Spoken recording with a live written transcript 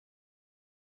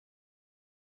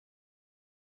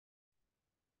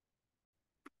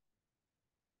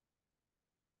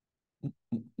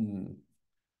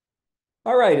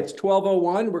All right, it's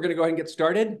 12:01. We're going to go ahead and get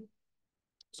started.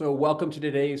 So welcome to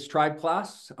today's Tribe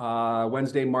class,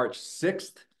 Wednesday, March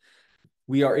 6th.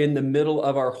 We are in the middle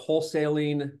of our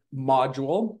wholesaling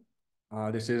module.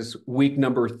 This is week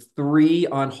number 3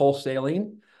 on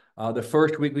wholesaling. The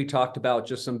first week we talked about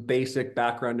just some basic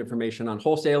background information on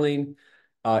wholesaling.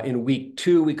 In week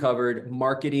 2, we covered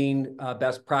marketing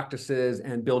best practices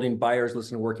and building buyers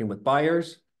list and working with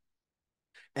buyers.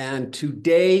 And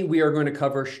today we are going to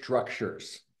cover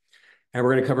structures. And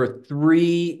we're going to cover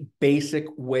 3 basic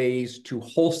ways to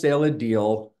wholesale a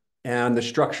deal and the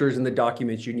structures and the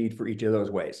documents you need for each of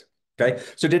those ways. Okay,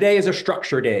 so today is a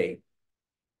structure day,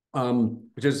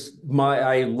 which is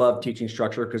I love teaching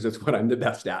structure because it's what I'm the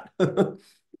best at. And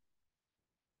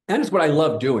it's what I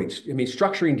love doing. I mean,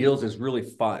 structuring deals is really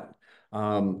fun.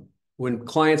 When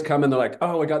clients come in, they're like,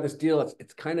 "Oh, I got this deal.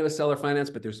 It's kind of a seller finance,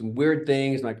 but there's some weird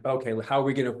things." Like, okay, how are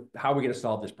we gonna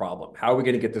solve this problem? How are we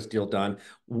gonna get this deal done?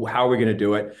 How are we gonna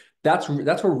do it? That's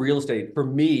where real estate for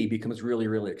me becomes really,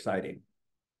 really exciting.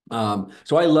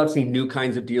 So I love seeing new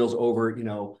kinds of deals over and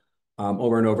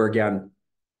over again,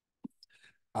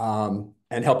 and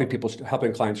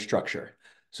helping clients structure.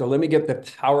 So let me get the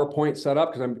PowerPoint set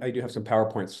up because I do have some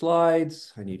PowerPoint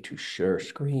slides. I need to share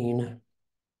screen.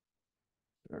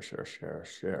 Share.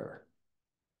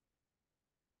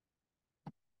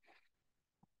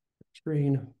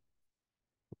 Screen.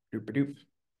 Doop-a-doop.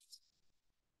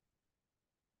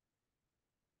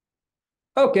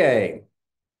 Okay.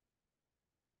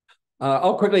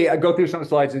 I'll quickly go through some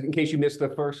slides in case you missed the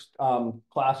first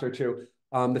class or two.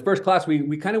 The first class,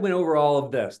 we kind of went over all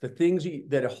of this, the things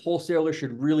that a wholesaler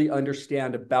should really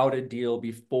understand about a deal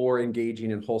before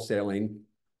engaging in wholesaling.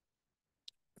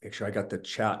 Make sure I got the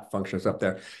chat functions up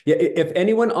there. Yeah, if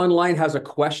anyone online has a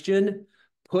question,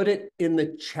 put it in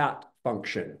the chat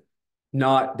function,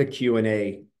 not the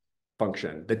Q&A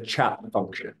function, the chat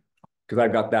function, because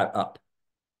I've got that up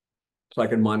so I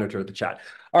can monitor the chat.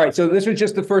 All right, so this was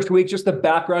just the first week, just the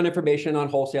background information on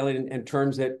wholesaling and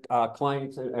terms that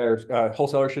clients or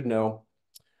wholesalers should know.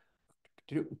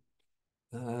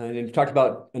 And we talked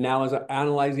about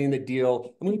analyzing the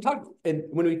deal.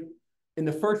 And in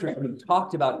the first week, when we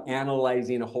talked about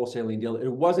analyzing a wholesaling deal, it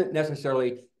wasn't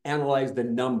necessarily analyze the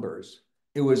numbers.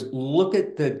 It was look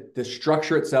at the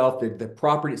structure itself, the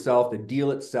property itself, the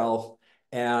deal itself,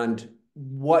 and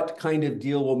what kind of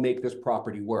deal will make this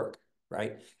property work,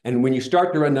 right? And when you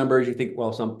start to run numbers, you think,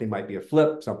 well, something might be a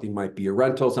flip, something might be a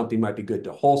rental, something might be good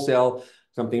to wholesale,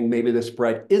 something maybe the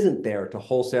spread isn't there to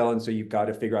wholesale, and so you've got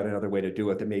to figure out another way to do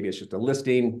it that maybe it's just a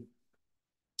listing.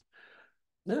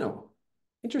 No,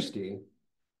 interesting.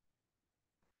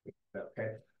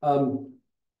 Okay.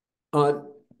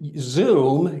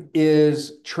 Zoom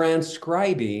is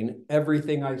transcribing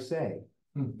everything I say.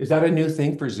 Is that a new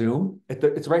thing for Zoom?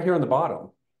 It's right here on the bottom.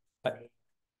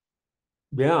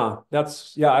 Yeah,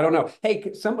 I don't know.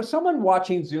 Hey, someone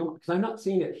watching Zoom, because I'm not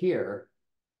seeing it here,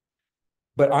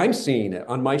 but I'm seeing it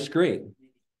on my screen.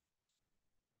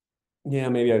 Yeah,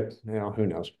 maybe who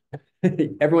knows?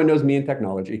 Everyone knows me in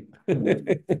technology.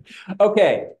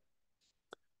 Okay.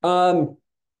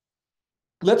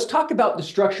 Let's talk about the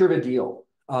structure of a deal.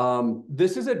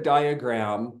 This is a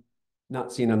diagram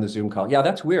not seen on the Zoom call. Yeah,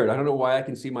 that's weird. I don't know why I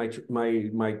can see my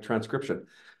transcription.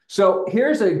 So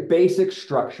here's a basic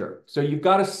structure. So you've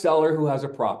got a seller who has a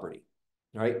property,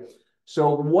 right?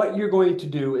 So what you're going to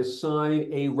do is sign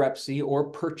a REPC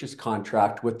or purchase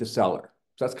contract with the seller.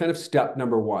 So that's kind of step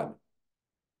number 1.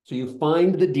 So you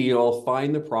find the deal,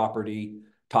 find the property,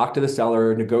 talk to the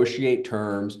seller, negotiate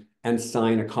terms, and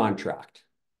sign a contract.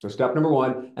 So step number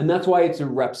 1, and that's why it's a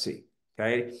REPC,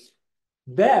 okay?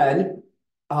 Then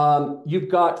you've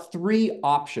got 3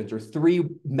 options or 3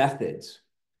 methods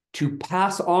to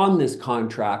pass on this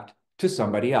contract to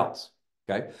somebody else,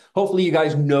 okay? Hopefully you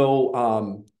guys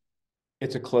know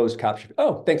it's a closed caption.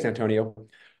 Oh, thanks, Antonio.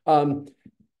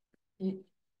 You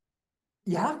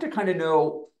have to kind of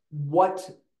know what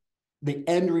the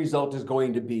end result is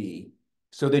going to be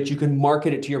so that you can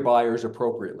market it to your buyers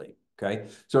appropriately, okay?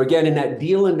 So again, in that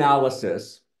deal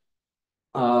analysis,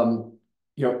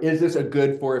 is this a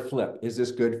good for a flip? Is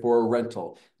this good for a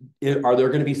rental? Are there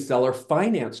going to be seller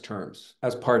finance terms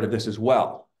as part of this as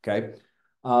well, okay?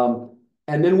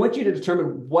 And then once you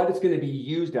determine what it's going to be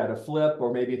used at, a flip,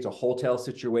 or maybe it's a wholesale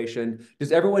situation.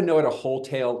 Does everyone know what a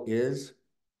wholesale is?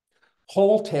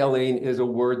 Wholesaling is a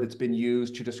word that's been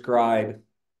used to describe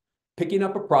picking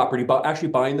up a property, but actually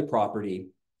buying the property,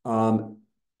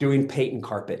 doing paint and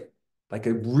carpet, like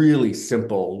a really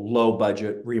simple, low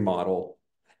budget remodel,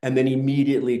 and then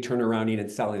immediately turn around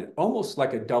and selling it, almost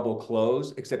like a double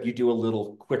close, except you do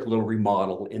a quick little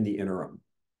remodel in the interim.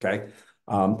 Okay.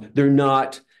 They're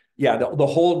not, yeah, the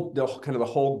whole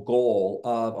goal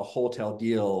of a wholesale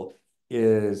deal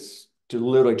is to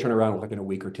literally turn around like in a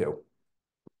week or two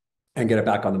and get it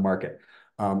back on the market.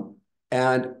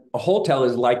 And a wholesale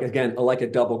is like, again, like a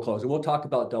double close. And we'll talk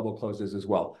about double closes as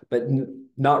well, but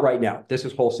not right now. This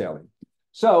is wholesaling.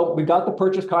 So we got the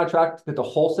purchase contract that the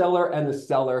wholesaler and the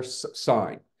seller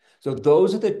sign. So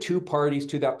those are the two parties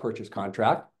to that purchase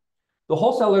contract. The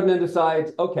wholesaler then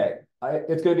decides, okay,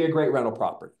 it's going to be a great rental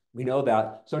property. We know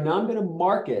that. So now I'm going to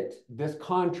market this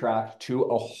contract to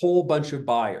a whole bunch of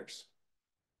buyers.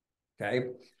 Okay.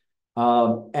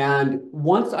 And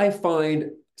once I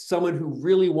find someone who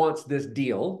really wants this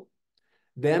deal,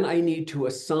 then I need to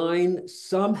assign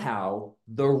somehow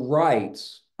the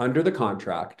rights under the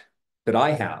contract that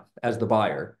I have as the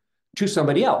buyer to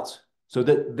somebody else so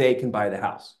that they can buy the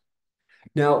house.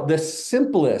 Now, the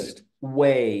simplest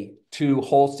way to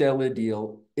wholesale a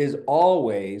deal is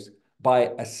always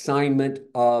by assignment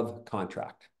of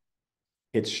contract.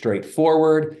 It's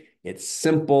straightforward. It's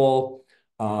simple.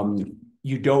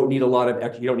 You don't need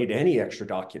you don't need any extra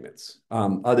documents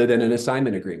other than an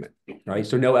assignment agreement, right?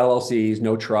 So no LLCs,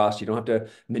 no trust. You don't have to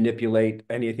manipulate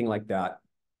anything like that.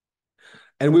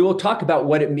 And we will talk about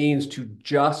what it means to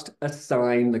just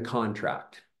assign the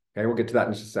contract. Okay, we'll get to that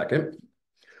in just a second.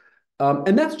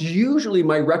 And that's usually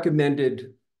my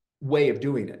recommended way of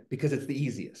doing it because it's the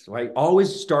easiest, right? Always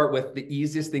start with the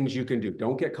easiest things you can do.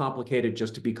 Don't get complicated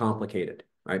just to be complicated,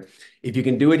 right? If you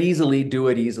can do it easily, do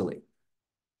it easily.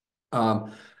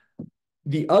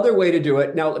 The other way to do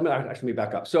it, now let me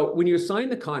back up. So when you assign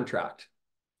the contract,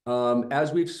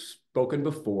 as we've spoken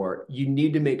before, you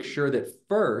need to make sure that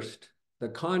first the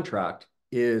contract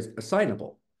is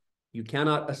assignable. You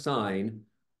cannot assign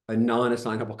a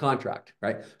non-assignable contract,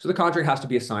 right? So the contract has to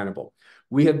be assignable.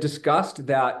 We have discussed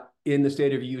that in the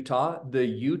state of Utah, the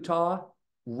Utah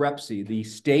REPC, the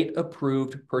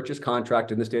state-approved purchase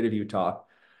contract in the state of Utah,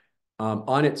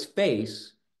 on its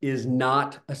face is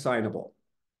not assignable,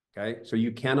 okay? So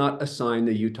you cannot assign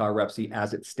the Utah REPC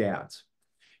as it stands.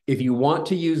 If you want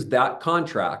to use that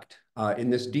contract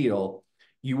in this deal,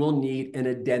 you will need an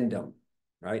addendum,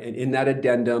 right? And in that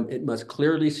addendum, it must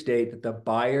clearly state that the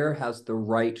buyer has the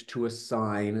right to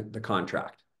assign the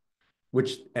contract,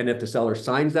 and if the seller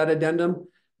signs that addendum,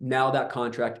 now that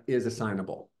contract is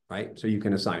assignable, right? So you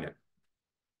can assign it.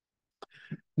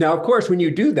 Now, of course, when you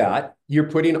do that,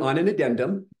 you're putting on an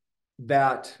addendum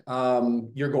that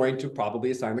you're going to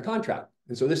probably assign the contract.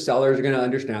 And so the sellers are going to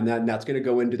understand that, and that's going to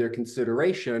go into their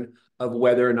consideration of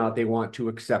whether or not they want to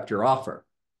accept your offer.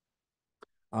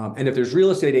 And if there's real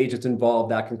estate agents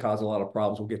involved, that can cause a lot of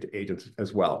problems. We'll get to agents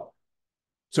as well.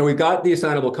 So we've got the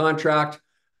assignable contract,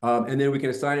 and then we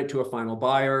can assign it to a final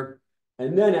buyer.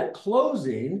 And then at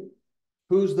closing,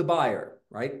 who's the buyer,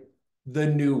 right? The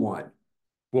new one.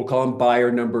 We'll call him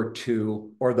buyer number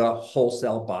 2 or the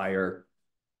wholesale buyer,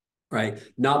 right?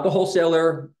 Not the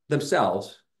wholesaler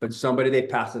themselves, but somebody they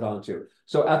pass it on to.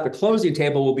 So at the closing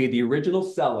table will be the original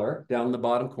seller down in the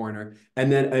bottom corner,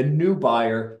 and then a new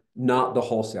buyer, not the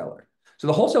wholesaler. So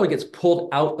the wholesaler gets pulled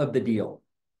out of the deal,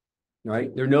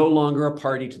 right? They're no longer a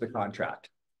party to the contract.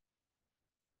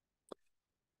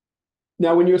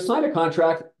 Now, when you assign a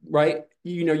contract, right,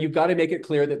 you've got to make it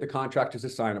clear that the contract is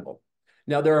assignable.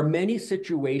 Now, there are many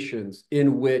situations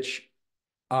in which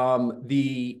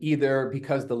either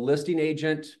because the listing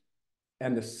agent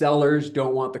and the sellers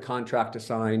don't want the contract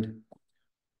assigned,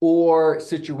 or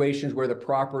situations where the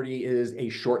property is a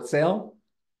short sale,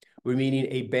 meaning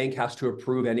a bank has to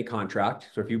approve any contract.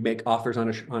 So if you make offers on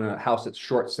a house that's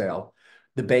short sale,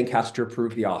 the bank has to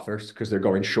approve the offers because they're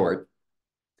going short.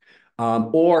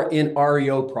 Or in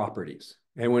REO properties.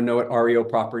 Anyone know what REO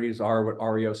properties are, what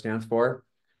REO stands for?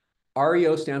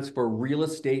 REO stands for real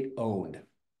estate owned.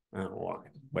 I don't know why,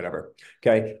 whatever.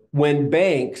 Okay. When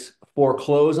banks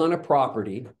foreclose on a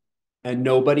property and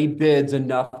nobody bids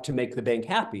enough to make the bank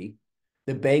happy,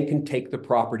 the bank can take the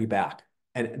property back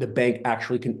and the bank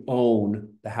actually can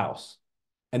own the house.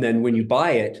 And then when you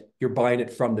buy it, you're buying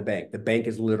it from the bank. The bank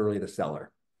is literally the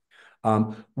seller.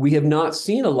 We have not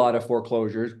seen a lot of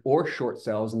foreclosures or short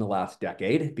sales in the last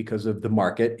decade because of the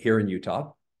market here in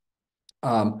Utah.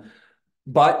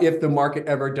 But if the market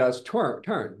ever does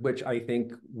turn, which I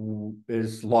think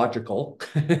is logical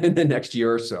in the next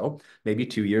year or so, maybe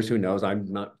 2 years, who knows? I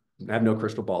have no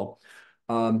crystal ball.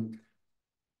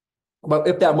 But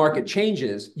if that market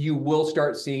changes, you will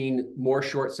start seeing more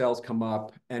short sales come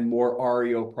up and more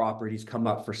REO properties come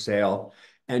up for sale.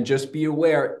 And just be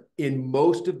aware, in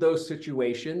most of those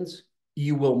situations,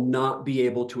 you will not be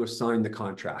able to assign the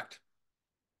contract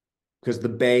because the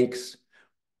banks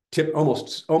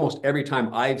almost every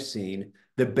time I've seen,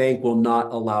 the bank will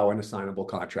not allow an assignable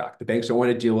contract. The banks don't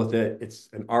want to deal with it. It's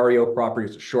an REO property.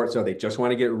 It's a short sale. They just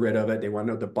want to get rid of it. They want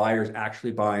to know the buyer's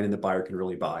actually buying and the buyer can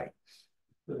really buy.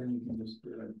 So then you can just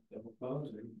double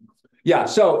close. Yeah,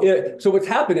 so what's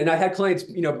happened, and I had clients,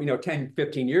 10,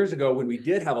 15 years ago when we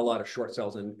did have a lot of short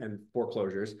sales and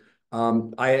foreclosures.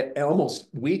 I almost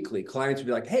weekly clients would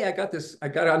be like, hey, I got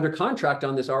it under contract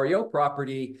on this REO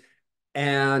property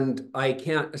and I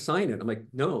can't assign it. I'm like,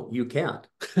 no, you can't.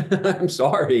 I'm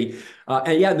sorry.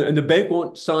 And the bank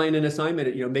won't sign an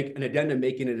assignment, make an addendum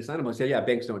making it assignable. I say, yeah,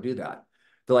 banks don't do that.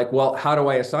 They're like, well, how do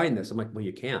I assign this? I'm like, well,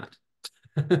 you can't.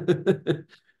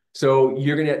 So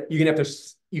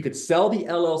you could sell the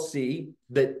LLC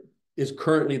that is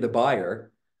currently the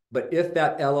buyer, but if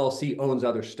that LLC owns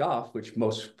other stuff, which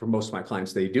for most of my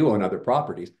clients, they do own other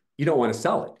properties, you don't want to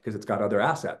sell it because it's got other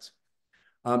assets.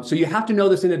 So you have to know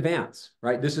this in advance,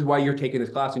 right? This is why you're taking this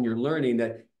class and you're learning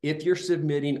that if you're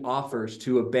submitting offers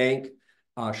to a bank,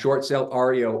 short sale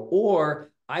REO,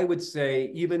 or I would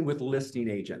say even with listing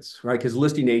agents, right? Because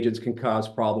listing agents can cause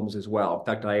problems as well. In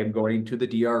fact, I am going to the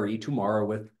DRE tomorrow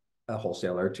with a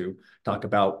wholesaler to talk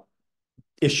about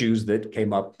issues that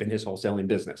came up in his wholesaling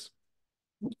business.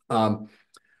 There's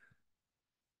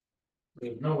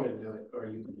no way to do it, or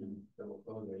you can double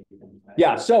close, or you can.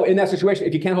 Yeah, so in that situation,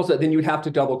 if you can't wholesale, then you'd have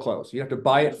to double close. You have to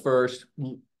buy it first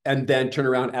and then turn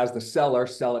around as the seller,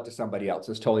 sell it to somebody else.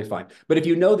 It's totally fine. But if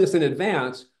you know this in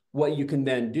advance, what you can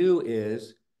then do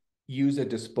is use a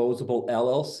disposable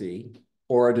LLC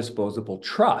or a disposable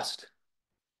trust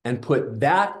and put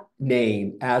that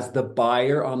name as the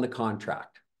buyer on the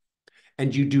contract.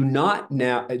 And you do not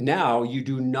now you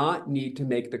do not need to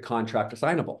make the contract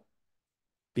assignable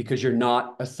because you're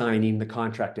not assigning the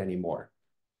contract anymore.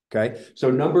 Okay, so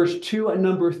numbers 2 and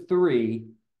number 3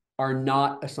 are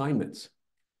not assignments.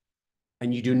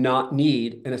 And you do not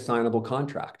need an assignable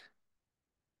contract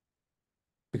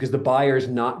because the buyer is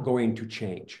not going to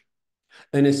change.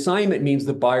 An assignment means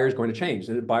the buyer is going to change.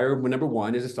 The buyer number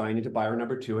 1 is assigning to buyer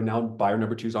number 2, and now buyer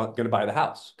number 2 is going to buy the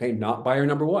house. Okay, not buyer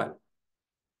number 1.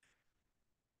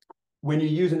 When you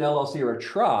use an LLC or a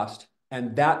trust,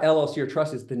 and that LLC or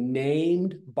trust is the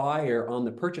named buyer on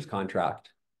the purchase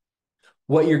contract,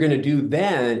 what you're going to do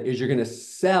then is you're going to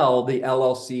sell the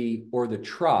LLC or the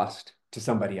trust to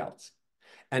somebody else.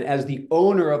 And as the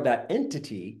owner of that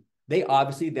entity, they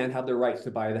obviously then have the rights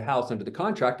to buy the house under the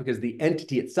contract because the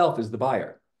entity itself is the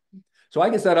buyer. So I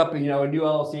can set up, a new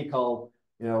LLC called,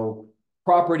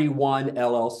 Property One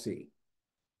LLC,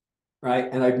 right?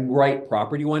 And I can write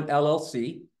Property One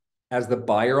LLC as the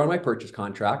buyer on my purchase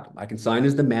contract. I can sign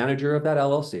as the manager of that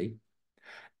LLC.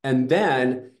 And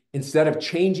then instead of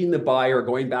changing the buyer,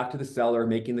 going back to the seller,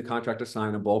 making the contract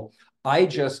assignable, I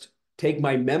just take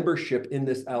my membership in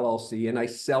this LLC and I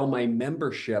sell my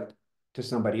membership to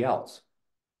somebody else.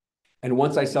 And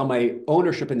once I sell my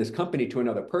ownership in this company to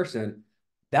another person,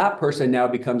 that person now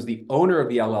becomes the owner of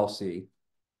the LLC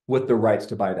with the rights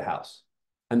to buy the house.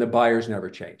 And the buyer's never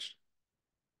changed.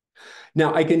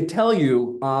 Now, I can tell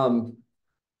you,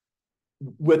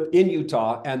 within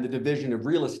Utah and the Division of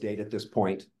Real Estate at this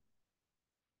point,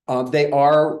 they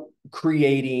are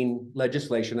creating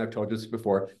legislation, I've told you this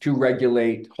before, to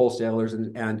regulate wholesalers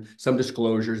and some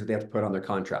disclosures that they have to put on their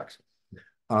contracts.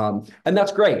 And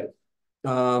that's great.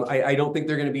 I don't think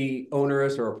they're going to be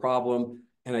onerous or a problem,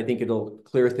 and I think it'll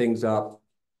clear things up.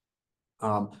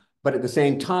 But at the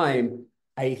same time,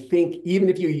 I think even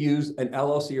if you use an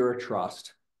LLC or a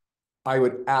trust, I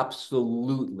would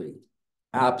absolutely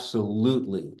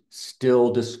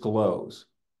still disclose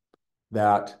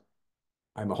that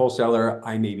I'm a wholesaler,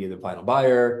 I may be the final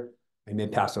buyer, I may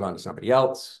pass it on to somebody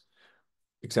else,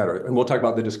 et cetera. And we'll talk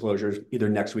about the disclosures either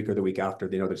next week or the week after,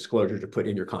 the disclosures to put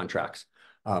in your contracts.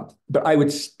 But I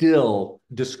would still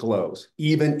disclose,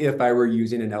 even if I were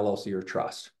using an LLC or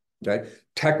trust, okay?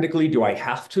 Technically, do I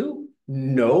have to?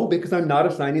 No, because I'm not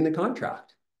assigning the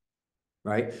contract,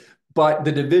 right? But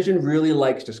the division really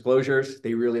likes disclosures.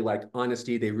 They really like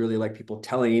honesty. They really like people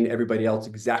telling everybody else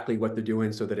exactly what they're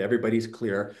doing so that everybody's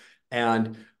clear.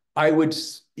 And I would,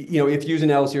 if you use an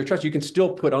LLC or trust, you can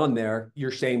still put on there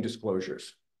your same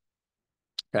disclosures.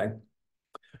 Okay.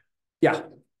 Yeah.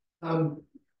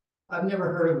 I've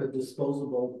never heard of a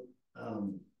disposable,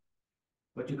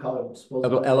 what you call it,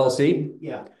 disposable LLC?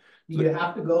 Yeah. You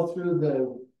have to go through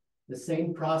the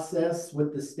same process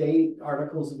with the state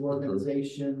articles of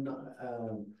organization.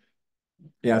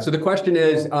 Yeah, so the question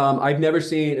is, I've never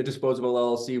seen a disposable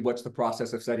LLC. What's the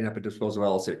process of setting up a disposable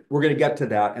LLC? We're going to get to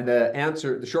that. And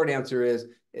the short answer is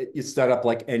it's set up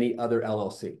like any other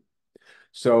LLC.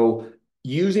 So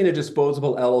using a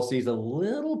disposable LLC is a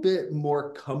little bit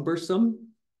more cumbersome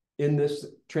in this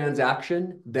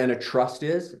transaction than a trust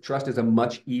is. A trust is a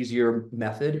much easier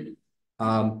method.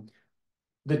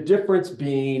 The difference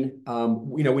being,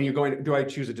 when you're going, do I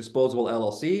choose a disposable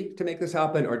LLC to make this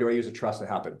happen, or do I use a trust to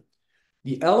happen?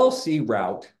 The LLC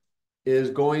route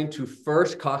is going to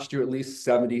first cost you at least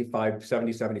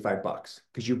 $75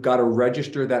 because you've got to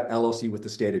register that LLC with the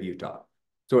state of Utah.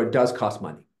 So it does cost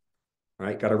money,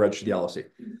 right? Got to register the LLC.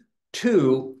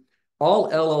 Two,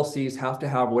 all LLCs have to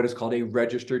have what is called a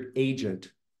registered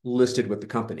agent listed with the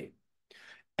company.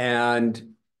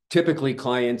 And typically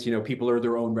clients, people are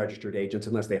their own registered agents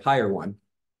unless they hire one.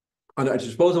 On a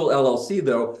disposable LLC,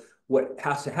 though, what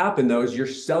has to happen, though, is you're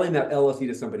selling that LLC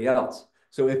to somebody else.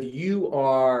 So if you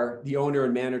are the owner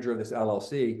and manager of this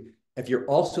LLC, if you're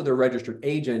also the registered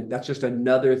agent, that's just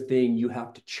another thing you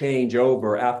have to change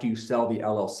over after you sell the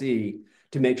LLC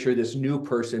to make sure this new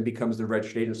person becomes the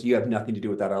registered agent, so you have nothing to do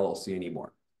with that LLC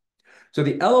anymore. So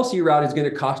the LLC route is going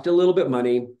to cost a little bit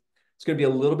money. It's going to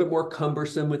be a little bit more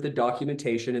cumbersome with the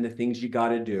documentation and the things you got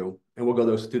to do. And we'll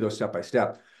go through those step by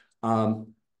step. But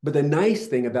the nice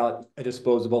thing about a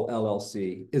disposable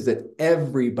LLC is that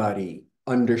everybody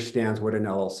understands what an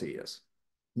LLC is.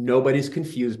 Nobody's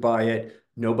confused by it.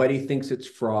 Nobody thinks it's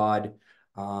fraud.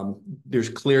 There's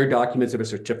clear documents of a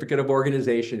certificate of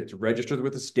organization. It's registered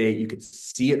with the state. You can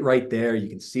see it right there. You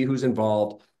can see who's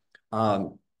involved.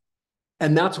 And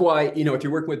that's why, if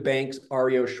you're working with banks,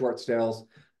 REO, short sales,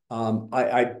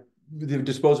 the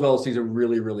disposable LLC is a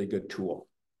really, really good tool.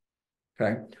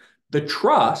 Okay. The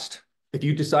trust, if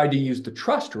you decide to use the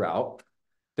trust route,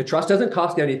 the trust doesn't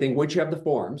cost anything once you have the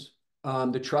forms.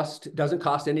 The trust doesn't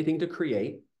cost anything to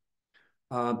create.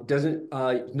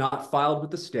 Not filed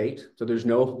with the state, so there's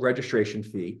no registration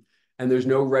fee, and there's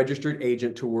no registered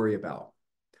agent to worry about.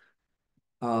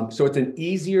 So it's an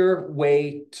easier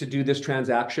way to do this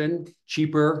transaction,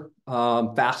 cheaper,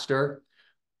 faster.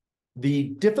 The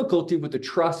difficulty with the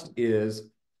trust is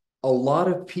a lot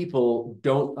of people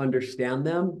don't understand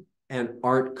them and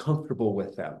aren't comfortable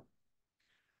with them.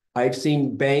 I've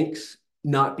seen banks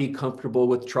not be comfortable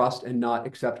with trust and not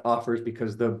accept offers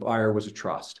because the buyer was a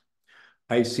trust.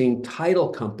 I've seen title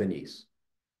companies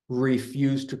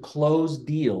refuse to close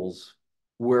deals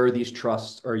where these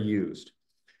trusts are used.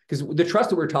 Because the trust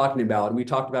that we're talking about, and we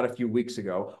talked about a few weeks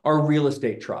ago, are real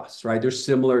estate trusts, right? They're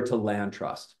similar to land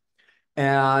trusts.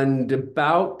 And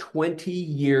about 20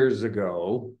 years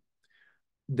ago,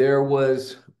 there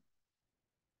was,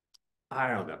 I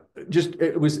don't know,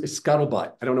 it was a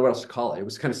scuttlebutt. I don't know what else to call it. It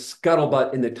was kind of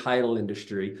scuttlebutt in the title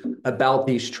industry about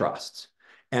these trusts,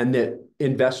 and that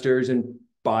investors and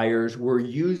buyers were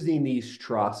using these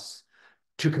trusts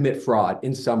to commit fraud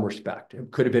in some respect.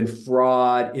 It could have been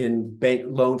fraud in bank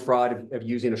loan fraud of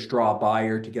using a straw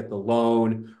buyer to get the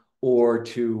loan, or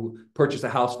to purchase a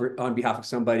house on behalf of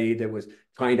somebody that was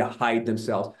trying to hide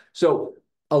themselves. So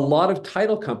a lot of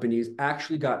title companies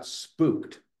actually got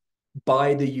spooked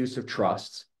by the use of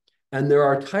trusts. And there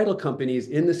are title companies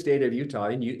in the state of Utah,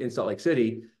 in Salt Lake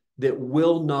City, that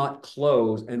will not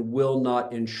close and will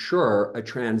not insure a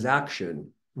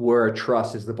transaction where a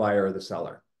trust is the buyer or the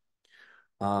seller.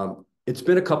 It's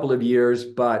been a couple of years,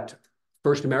 but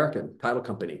First American Title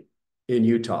Company in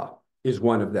Utah is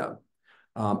one of them.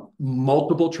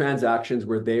 Multiple transactions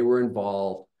where they were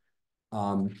involved,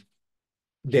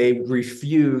 they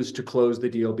refused to close the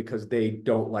deal because they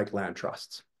don't like land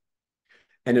trusts.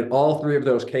 And in all three of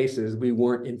those cases, we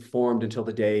weren't informed until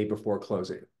the day before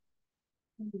closing.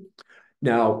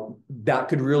 Now, that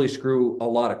could really screw a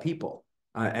lot of people.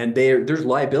 And there's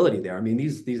liability there. I mean,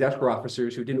 these escrow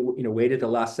officers who didn't, wait at the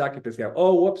last second to say,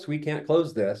 oh, whoops, we can't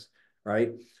close this,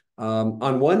 right?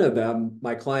 On one of them,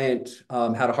 my client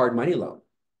had a hard money loan,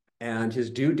 and his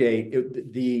due date,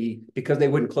 because they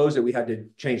wouldn't close it, we had to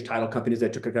change title companies.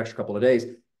 That took an extra couple of days.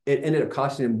 It ended up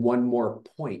costing him one more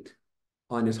point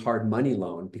on his hard money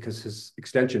loan because his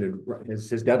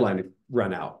his deadline had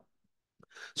run out.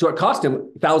 So it cost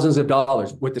him thousands of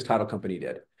dollars what this title company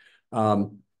did.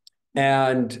 And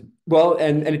at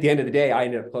the end of the day, I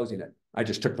ended up closing it. I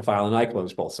just took the file and I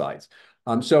closed both sides.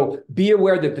 So be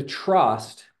aware that the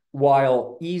trust,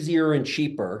 while easier and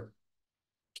cheaper,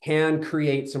 can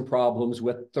create some problems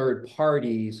with third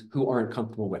parties who aren't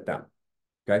comfortable with them.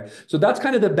 Okay, so that's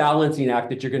kind of the balancing act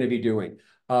that you're going to be doing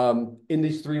in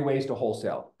these three ways to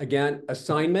wholesale. Again,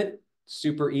 assignment,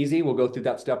 super easy. We'll go through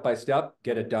that step by step,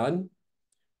 get it done.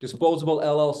 Disposable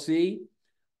LLC,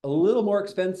 a little more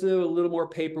expensive, a little more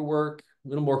paperwork, a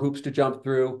little more hoops to jump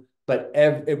through, but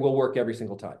it will work every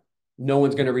single time. No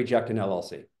one's going to reject an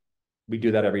LLC. We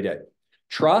do that every day.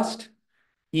 Trust,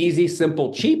 easy,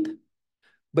 simple, cheap.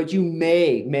 But you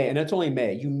may, and it's only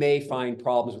may, you may find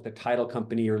problems with the title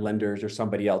company or lenders or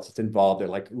somebody else that's involved. They're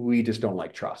like, we just don't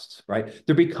like trusts, right?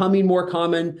 They're becoming more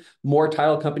common. More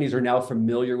title companies are now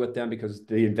familiar with them because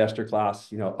the investor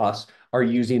class, us, are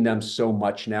using them so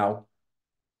much now.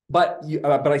 But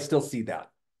I still see that,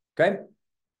 okay?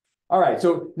 All right,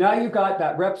 so now you've got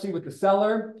that rep-C with the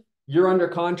seller. You're under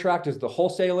contract as the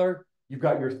wholesaler. You've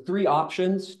got your 3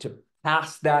 options to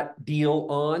pass that deal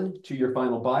on to your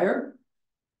final buyer.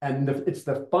 And it's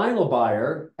the final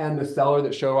buyer and the seller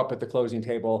that show up at the closing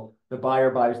table. The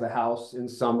buyer buys the house in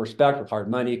some respect with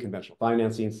hard money, conventional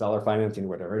financing, seller financing,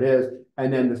 whatever it is.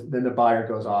 And then the buyer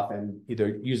goes off and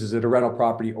either uses it a rental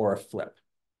property or a flip.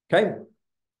 Okay.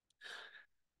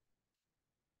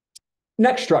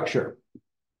 Next structure.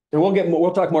 And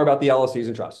we'll talk more about the LLCs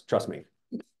and trusts, trust me.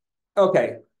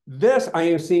 Okay. I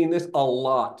am seeing this a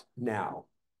lot now.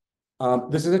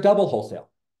 This is a double wholesale.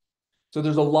 So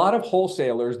there's a lot of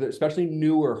wholesalers, especially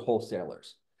newer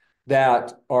wholesalers,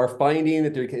 that are finding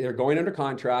that they're going under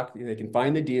contract. They can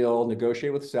find the deal,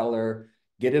 negotiate with seller,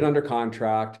 get it under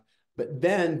contract, but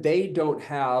then they don't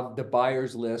have the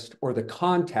buyer's list or the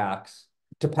contacts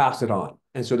to pass it on.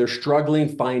 And so they're struggling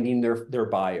finding their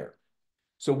buyer.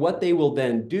 So what they will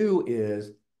then do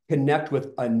is connect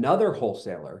with another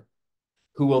wholesaler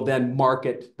who will then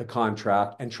market the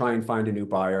contract and try and find a new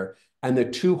buyer. And the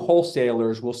 2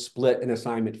 wholesalers will split an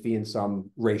assignment fee in some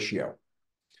ratio.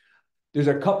 There's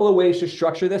a couple of ways to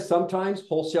structure this. Sometimes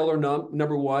wholesaler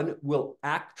number 1 will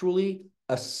actually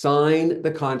assign the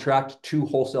contract to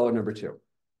wholesaler number 2.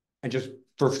 And just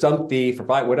for some fee, for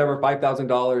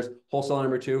 $5,000, wholesaler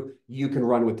number 2, you can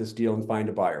run with this deal and find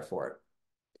a buyer for it.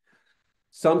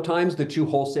 Sometimes the 2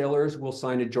 wholesalers will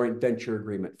sign a joint venture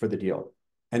agreement for the deal.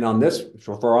 And on this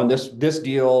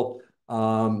deal,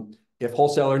 if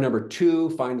wholesaler number 2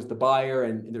 finds the buyer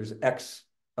and there's X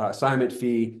assignment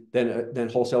fee, then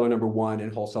wholesaler number 1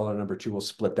 and wholesaler number 2 will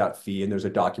split that fee, and there's a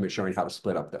document showing how to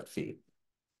split up that fee.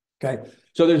 Okay,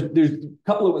 so there's a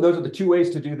couple of those are the 2 ways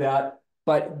to do that,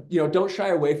 but don't shy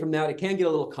away from that. It can get a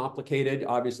little complicated,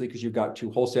 obviously, because you've got 2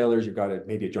 wholesalers, you've got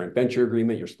maybe a joint venture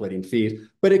agreement, you're splitting fees,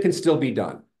 but it can still be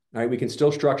done. Right, we can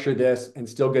still structure this and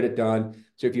still get it done.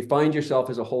 So if you find yourself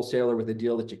as a wholesaler with a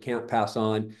deal that you can't pass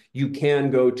on, you can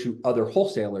go to other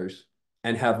wholesalers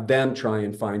and have them try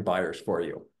and find buyers for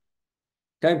you.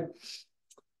 Okay.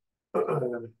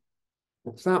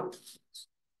 What's that?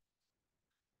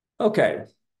 Okay.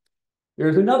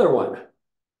 Here's another one.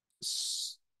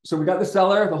 So we got the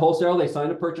seller, the wholesaler, they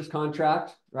signed a purchase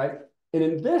contract, right? And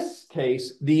in this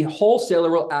case, the wholesaler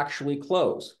will actually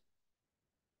close.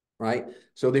 Right?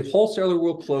 So the wholesaler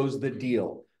will close the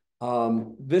deal.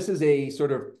 This is a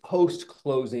sort of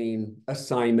post-closing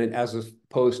assignment as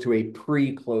opposed to a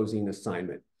pre-closing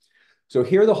assignment. So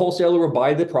here the wholesaler will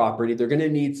buy the property. They're going to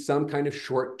need some kind of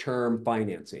short-term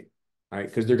financing, right?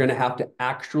 Because they're going to have to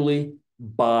actually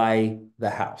buy the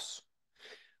house.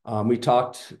 We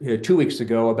talked 2 weeks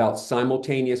ago about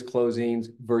simultaneous closings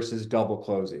versus double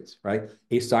closings, right?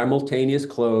 A simultaneous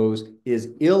close is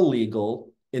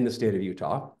illegal in the state of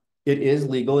Utah. It is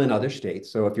legal in other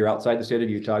states. So if you're outside the state of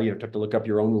Utah, you have to look up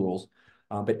your own rules.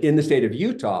 But in the state of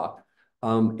Utah,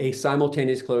 a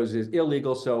simultaneous close is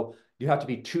illegal. So you have to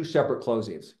be 2 separate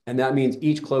closings. And that means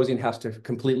each closing has to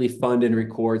completely fund and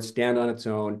record, stand on its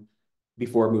own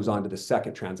before it moves on to the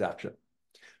second transaction.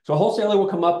 So a wholesaler will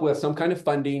come up with some kind of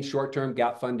funding, short-term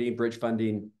gap funding, bridge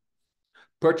funding,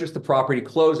 purchase the property,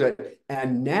 close it.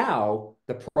 And now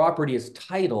the property is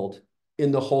titled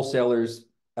in the wholesaler's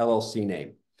LLC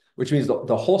name, which means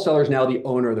the wholesaler is now the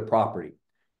owner of the property.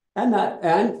 And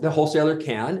the wholesaler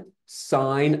can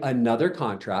sign another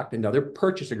contract, another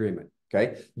purchase agreement,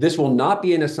 okay? This will not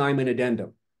be an assignment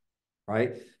addendum,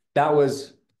 right? That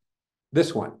was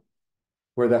this one,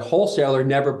 where the wholesaler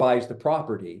never buys the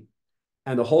property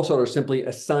and the wholesaler simply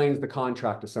assigns the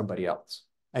contract to somebody else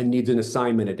and needs an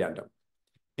assignment addendum.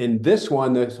 In this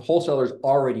one, the wholesaler's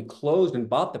already closed and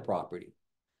bought the property.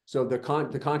 So the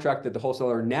contract that the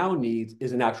wholesaler now needs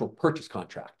is an actual purchase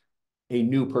contract, a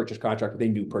new purchase contract with a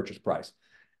new purchase price.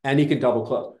 And he can double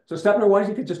close. So step number 1 is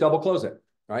you can just double close it,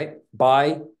 right?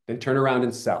 Buy, then turn around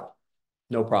and sell.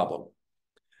 No problem.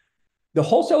 The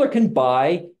wholesaler can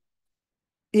buy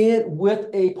it with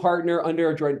a partner under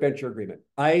a joint venture agreement.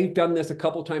 I've done this a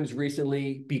couple times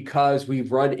recently because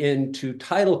we've run into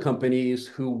title companies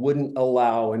who wouldn't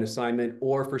allow an assignment,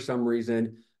 or for some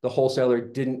reason, the wholesaler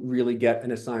didn't really get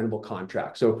an assignable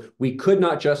contract. So we could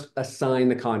not just assign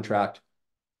the contract.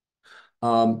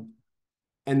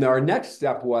 And our next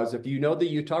step was, if you know the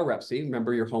Utah Rep-C,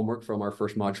 remember your homework from our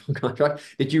first module contract,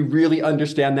 that you really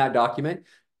understand that document,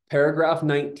 Paragraph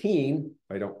 19,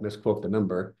 if I don't misquote the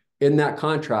number, in that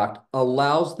contract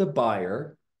allows the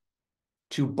buyer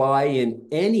to buy in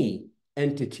any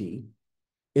entity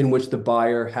in which the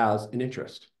buyer has an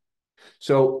interest.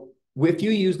 So if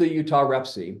you use the Utah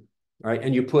REPC, right,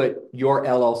 and you put your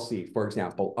LLC, for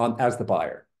example, as the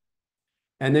buyer,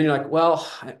 and then you're like, well,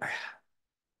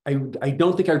 I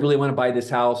don't think I really want to buy this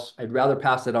house. I'd rather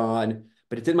pass it on,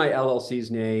 but it's in my LLC's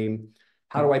name.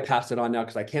 How do I pass it on now?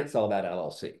 Because I can't sell that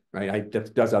LLC, right?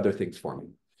 It does other things for me.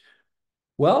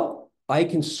 Well, I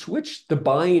can switch the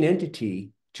buying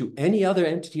entity to any other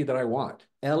entity that I want,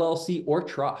 LLC or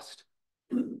trust,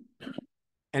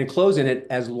 and close in it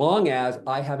as long as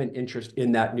I have an interest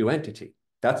in that new entity.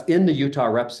 That's in the Utah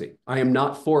REPC. I am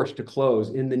not forced to close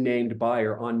in the named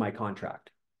buyer on my contract,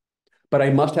 but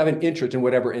I must have an interest in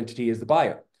whatever entity is the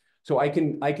buyer. So I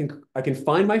can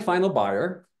find my final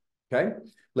buyer. Okay,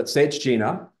 let's say it's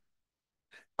Gina.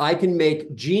 I can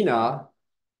make Gina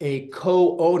a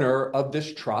co-owner of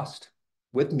this trust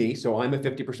with me. So I'm a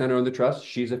 50% owner of the trust.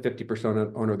 She's a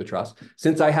 50% owner of the trust.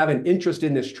 Since I have an interest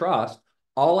in this trust,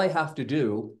 all I have to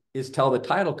do is tell the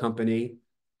title company,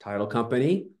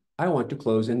 I want to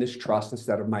close in this trust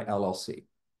instead of my LLC.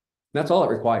 That's all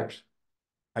it requires.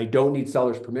 I don't need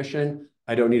seller's permission.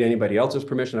 I don't need anybody else's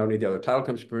permission. I don't need the other title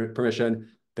company's permission.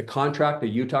 The contract, the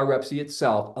Utah REPC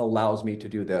itself allows me to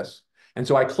do this. And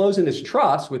so I close in this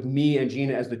trust with me and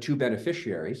Gina as the two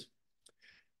beneficiaries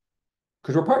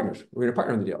because we're partners. We're going to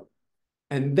partner on the deal.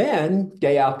 And then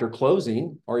day after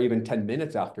closing, or even 10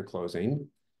 minutes after closing,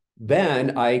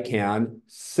 then I can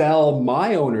sell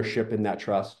my ownership in that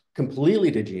trust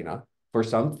completely to Gina for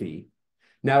some fee.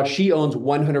 Now she owns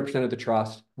 100% of the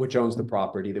trust, which owns the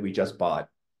property that we just bought.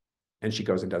 And she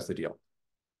goes and does the deal.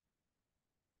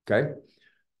 Okay.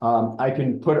 I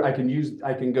can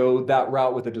go that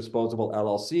route with a disposable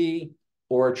LLC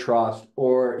or a trust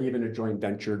or even a joint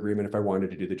venture agreement if I wanted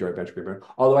to do the joint venture agreement.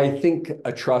 Although I think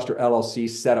a trust or LLC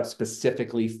set up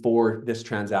specifically for this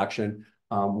transaction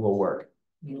will work.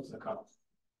 What's the cost?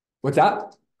 What's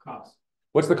that? Cost.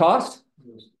 What's the cost?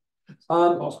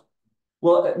 Well,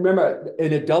 remember,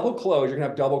 in a double close, you're gonna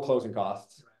have double closing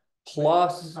costs.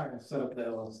 Plus, I'm not gonna set up the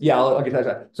LLC. yeah, I'll get to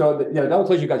that. So double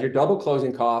close, you got your double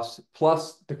closing costs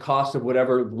plus the cost of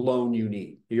whatever loan you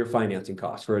need, your financing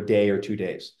costs for a day or 2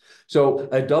 days. So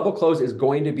a double close is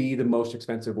going to be the most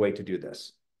expensive way to do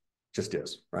this. Just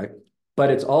is, right?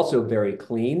 But it's also very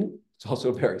clean. It's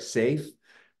also very safe.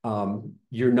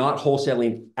 You're not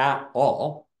wholesaling at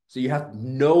all. So you have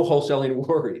no wholesaling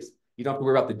worries. You don't have to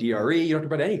worry about the DRE. You don't have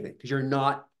to worry about anything because you're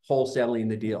not wholesaling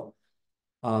the deal.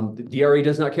 The DRE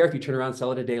does not care if you turn around and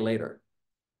sell it a day later,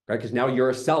 right? Because now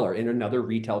you're a seller in another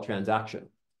retail transaction,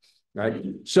 right?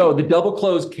 So the double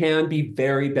close can be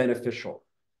very beneficial.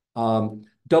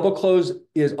 Double close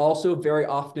is also very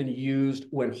often used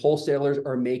when wholesalers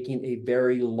are making a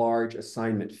very large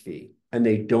assignment fee and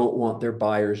they don't want their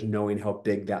buyers knowing how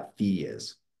big that fee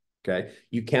is. Okay,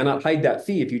 you cannot hide that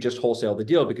fee if you just wholesale the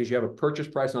deal because you have a purchase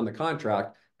price on the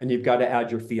contract and you've got to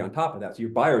add your fee on top of that. So your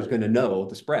buyer is going to know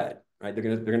the spread, right? They're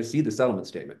going to see the settlement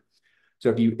statement. So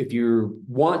if you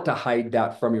want to hide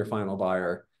that from your final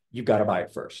buyer, you've got to buy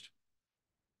it first.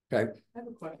 Okay. I have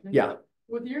a question. Yeah.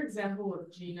 With your example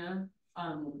of Gina,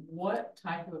 what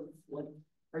type of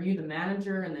are you the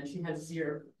manager and then she has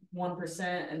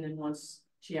 1%, and then once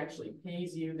she actually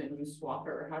pays you, then you swap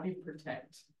her? Or how do you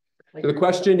protect? So the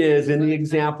question is, in the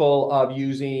example of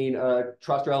using a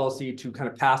trust or LLC to kind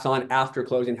of pass on after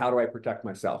closing, how do I protect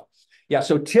myself? Yeah,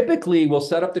 so typically we'll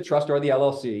set up the trust or the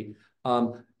LLC.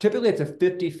 Typically it's a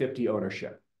 50-50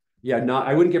 ownership. Yeah,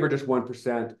 I wouldn't give her just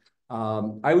 1%.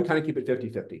 I would kind of keep it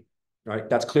 50-50, right?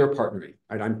 That's clear partnering,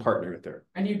 right? I'm partnering with her.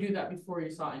 And you do that before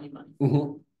you saw any money?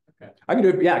 Mm-hmm. Okay. I can do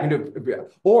it, yeah, I can do it. Yeah.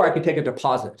 Or I could take a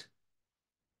deposit.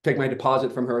 Take my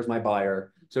deposit from her as my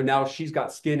buyer. So now she's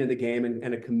got skin in the game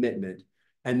and a commitment.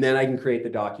 And then I can create the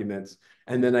documents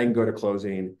and then I can go to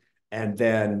closing. And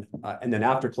then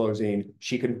after closing,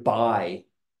 she can buy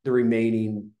the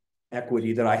remaining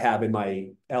equity that I have in my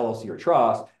LLC or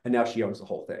trust. And now she owns the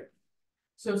whole thing.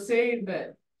 So say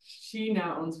that she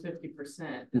now owns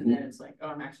 50% and then it's like, oh,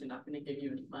 I'm actually not going to give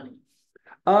you any money.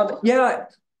 Yeah.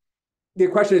 The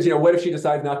question is, what if she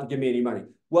decides not to give me any money?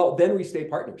 Well, then we stay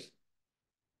partners.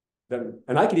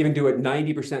 And I could even do it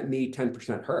 90% me,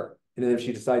 10% her. And then if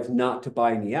she decides not to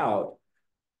buy me out,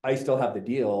 I still have the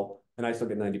deal and I still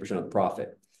get 90% of the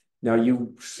profit. Now,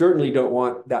 you certainly don't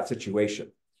want that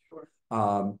situation.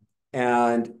 Sure.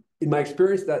 And in my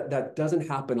experience, that doesn't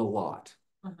happen a lot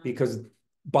because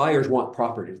buyers want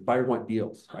properties, buyers want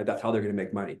deals, right? That's how they're going to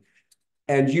make money.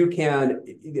 And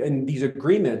these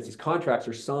agreements, these contracts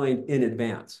are signed in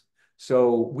advance.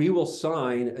 So we will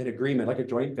sign an agreement, like a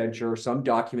joint venture, or some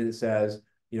document that says,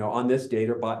 on this date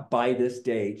or by this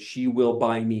date, she will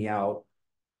buy me out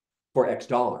for X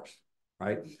dollars,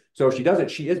 right? So if she doesn't,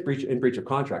 she is in breach of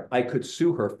contract. I could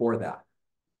sue her for that.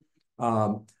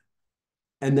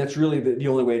 And that's really the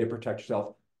only way to protect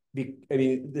yourself.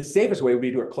 The safest way would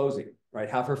be to do it at closing, right?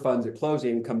 Have her funds at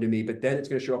closing come to me, but then it's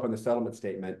going to show up on the settlement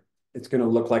statement. It's going to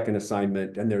look like an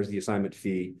assignment, and there's the assignment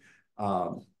fee.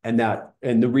 And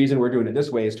the reason we're doing it this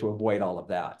way is to avoid all of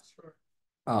that.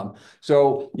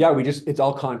 So yeah, it's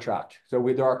all contract. So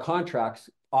there are contracts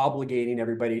obligating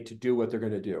everybody to do what they're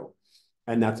going to do.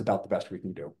 And that's about the best we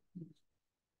can do.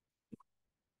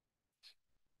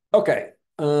 Okay.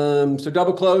 So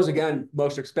double close, again,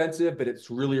 most expensive, but it's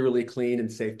really, really clean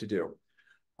and safe to do.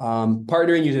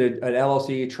 Partnering using an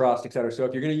LLC, trust, et cetera. So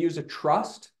if you're going to use a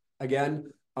trust,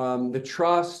 again, the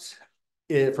trust,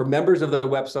 for members of the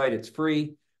website, it's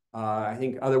free. I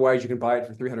think otherwise you can buy it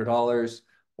for $300,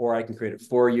 or I can create it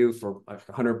for you for like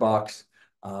 $100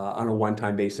 on a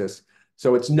one-time basis.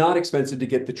 So it's not expensive to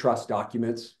get the trust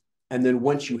documents. And then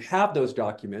once you have those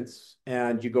documents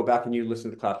and you go back and you listen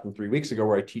to the class from 3 weeks ago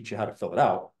where I teach you how to fill it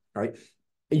out, right?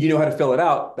 And you know how to fill it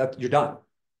out, you're done,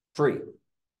 free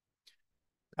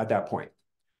at that point.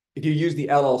 If you use the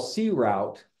LLC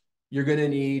route, you're going to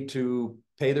need to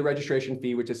pay the registration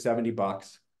fee, which is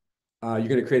 $70. You're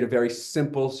going to create a very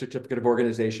simple certificate of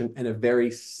organization and a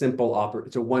very simple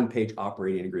it's a one-page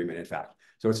operating agreement, in fact.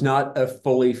 So it's not a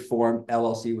fully formed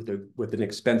LLC with an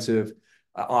expensive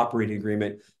operating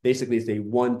agreement. Basically, it's a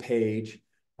one-page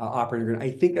operating agreement.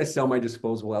 I think I sell my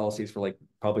disposable LLCs for like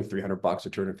probably $300 or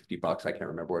 $250. I can't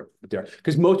remember what they are,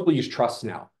 because most people use trusts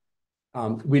now.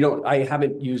 I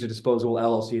haven't used a disposable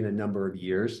LLC in a number of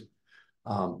years.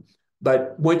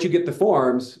 But once you get the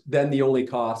forms, then the only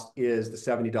cost is the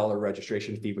 $70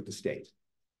 registration fee with the state.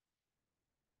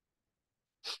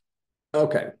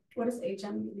 Okay. What is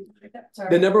HM? Sorry.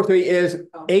 The number 3 is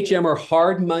HM, or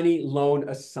hard money loan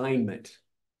assignment.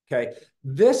 Okay.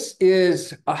 This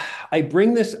is, I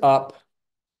bring this up.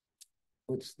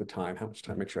 What's the time? How much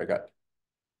time? Make sure I got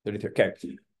 33. Okay.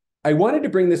 I wanted to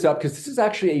bring this up because this is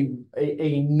actually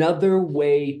another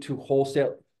way to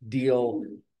wholesale deal.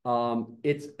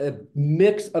 It's a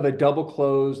mix of a double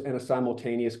close and a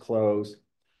simultaneous close.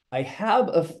 I have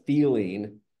a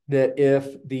feeling that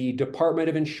if the Department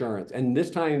of Insurance, and this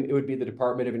time it would be the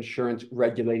Department of Insurance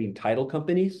regulating title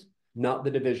companies, not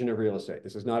the Division of Real Estate.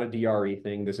 This is not a DRE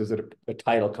thing. This is a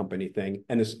title company thing,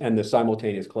 and the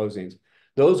simultaneous closings.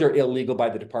 Those are illegal by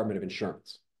the Department of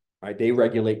Insurance, right? They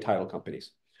regulate title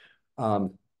companies.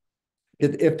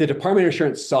 If the Department of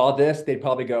Insurance saw this, they'd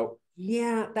probably go,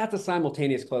 yeah, that's a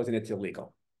simultaneous closing. It's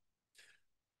illegal.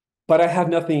 But I have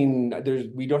nothing,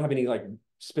 we don't have any like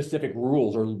specific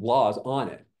rules or laws on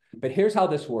it. But here's how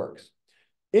this works.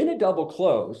 In a double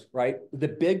close, right, the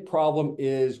big problem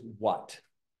is what?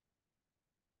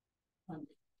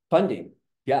 Funding.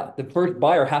 Yeah, the first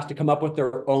buyer has to come up with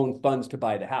their own funds to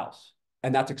buy the house.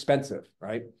 And that's expensive,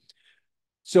 right?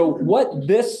 So what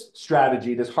this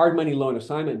strategy, this hard money loan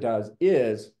assignment does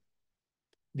is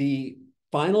the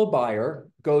final buyer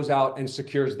goes out and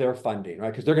secures their funding,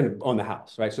 right? Because they're going to own the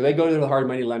house, right? So they go to the hard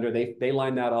money lender, they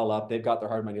line that all up, they've got their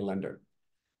hard money lender.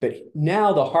 But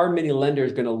now the hard money lender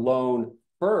is going to loan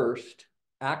first,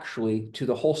 actually, to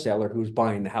the wholesaler who's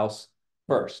buying the house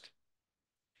first.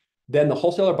 Then the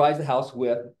wholesaler buys the house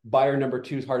with buyer number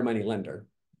 2's hard money lender.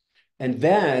 And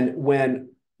then when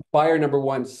buyer number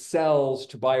 1 sells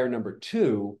to buyer number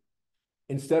 2,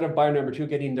 instead of buyer number 2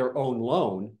 getting their own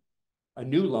loan, a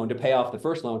new loan to pay off the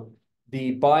first loan,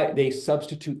 they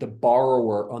substitute the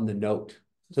borrower on the note.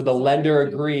 So the lender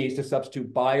agrees to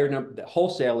substitute the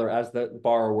wholesaler as the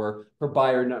borrower for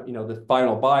the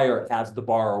final buyer as the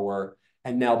borrower.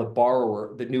 And now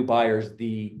the new buyer is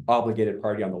the obligated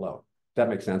party on the loan. That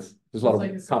makes sense. There's a lot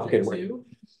of complicated words.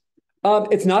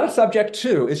 It's not a subject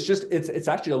to, it's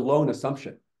actually a loan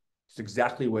assumption. It's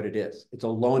exactly what it is. It's a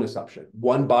loan assumption.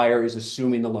 One buyer is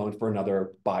assuming the loan for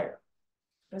another buyer.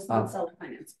 It's not seller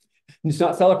finance. It's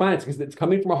not seller finance because it's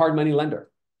coming from a hard money lender.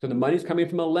 So the money's coming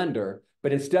from a lender,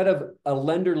 but instead of a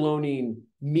lender loaning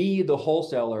me, the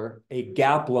wholesaler, a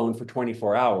gap loan for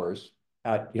 24 hours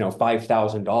at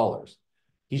 $5,000,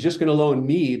 he's just going to loan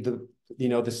me the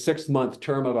 6-month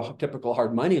term of a typical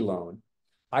hard money loan.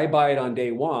 I buy it on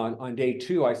day 1. On day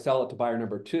 2, I sell it to buyer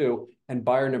number 2, and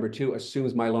buyer number 2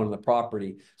 assumes my loan on the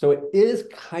property. So it is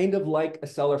kind of like a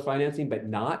seller financing, but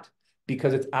not,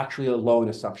 because it's actually a loan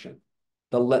assumption.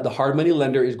 The hard money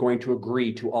lender is going to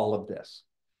agree to all of this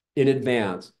in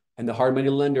advance, and the hard money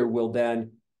lender will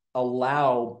then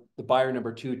allow the buyer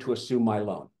number 2 to assume my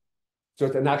loan. So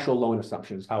it's an actual loan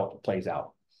assumption is how it plays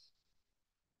out.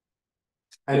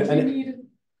 Would you need,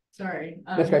 sorry,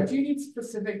 That's okay. would you need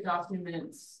specific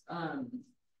documents,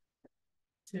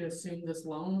 to assume this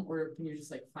loan, or can you just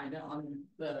like find it on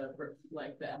the,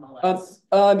 like the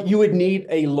MLS? You would need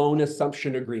a loan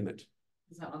assumption agreement.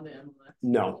 Is that on the MLS?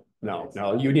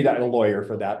 No. You need a lawyer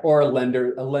for that, or a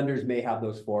lender. Lenders may have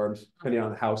those forms, depending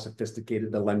on how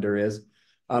sophisticated the lender is.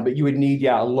 But you would need,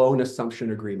 a loan assumption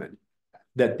agreement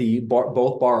that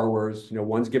both borrowers,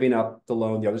 one's giving up the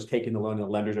loan, the other's taking the loan, and the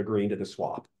lender's agreeing to the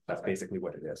swap. That's basically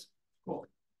what it is. Cool.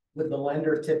 Would the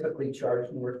lender typically charge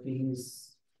more fees?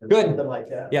 Or Good. Something like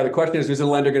that? Yeah, the question is the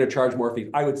lender going to charge more fees?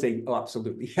 I would say, oh,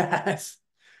 absolutely, yes.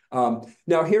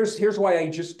 Now here's why I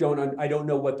just don't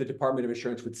know what the Department of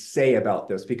Insurance would say about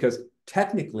this, because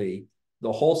technically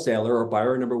the wholesaler or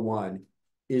buyer number one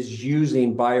is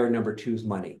using buyer number two's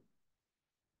money.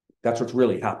 That's what's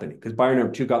really happening, because buyer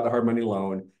number two got the hard money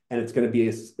loan, and it's going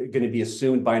to be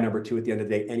assumed by number two at the end of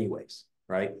the day anyways,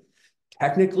 right?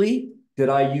 Technically, did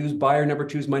I use buyer number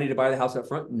two's money to buy the house up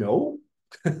front? No.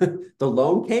 The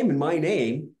loan came in my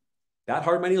name. That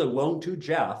hard money loan to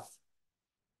Jeff.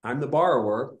 I'm the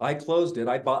borrower. I closed it.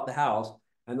 I bought the house,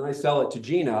 and then I sell it to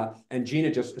Gina, and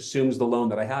Gina just assumes the loan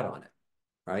that I had on it,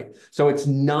 right? So it's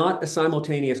not a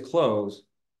simultaneous close,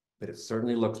 but it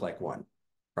certainly looks like one,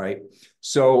 right?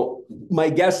 So my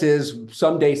guess is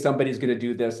someday somebody's going to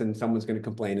do this, and someone's going to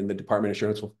complain, and the Department of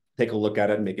Insurance will take a look at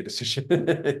it and make a decision.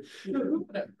 Who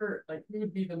would it hurt? Like, who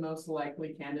would be the most likely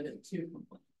candidate to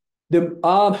complain?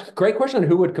 Great question on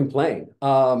who would complain,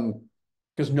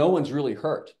 because no one's really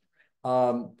hurt.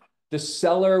 The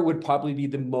seller would probably be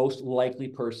the most likely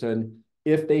person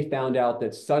if they found out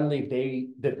that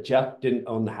suddenly that Jeff didn't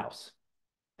own the house.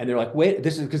 And they're like, wait,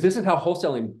 this is how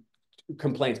wholesaling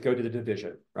complaints go to the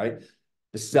division, right?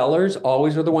 The sellers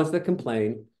always are the ones that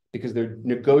complain because they're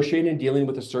negotiating and dealing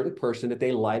with a certain person that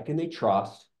they like and they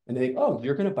trust. And they think, oh,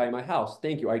 you're going to buy my house.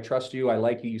 Thank you. I trust you. I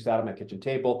like you. You sat at my kitchen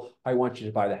table. I want you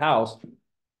to buy the house.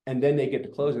 And then they get to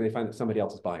close and they find that somebody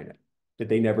else is buying it that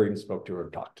they never even spoke to or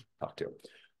talked to.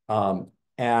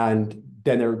 And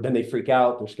then they freak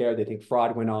out. They're scared. They think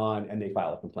fraud went on and they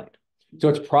file a complaint. So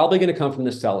it's probably going to come from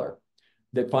the seller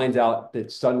that finds out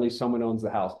that suddenly someone owns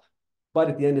the house. But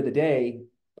at the end of the day,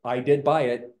 I did buy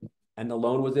it and the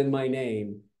loan was in my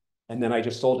name. And then I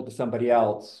just sold it to somebody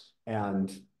else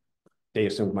and they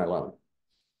assumed my loan.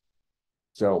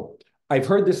 So I've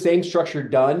heard the same structure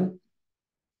done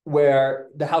where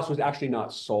the house was actually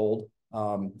not sold.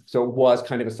 So it was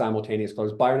kind of a simultaneous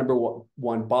close. Buyer number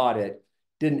one bought it,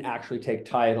 didn't actually take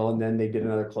title, and then they did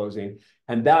another closing.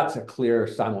 And that's a clear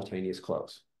simultaneous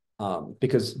close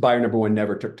because buyer number one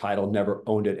never took title, never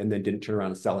owned it, and then didn't turn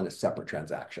around and sell in a separate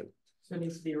transaction. So it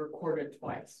needs to be recorded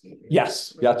twice.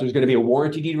 Yes. There's going to be a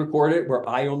warranty deed recorded where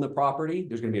I own the property.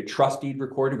 There's going to be a trust deed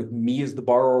recorded with me as the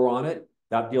borrower on it.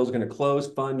 That deal is going to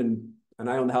close, fund, and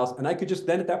I own the house. And I could just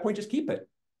then at that point just keep it.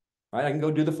 Right? I can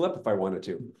go do the flip if I wanted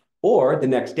to. Or the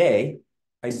next day,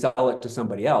 I sell it to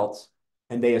somebody else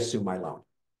and they assume my loan.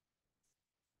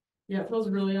 Yeah, it feels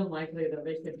really unlikely that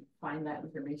they could find that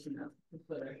information out.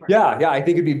 Yeah, I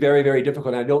think it'd be very, very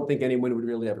difficult. And I don't think anyone would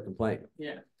really ever complain.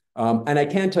 Yeah. And I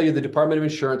can tell you the Department of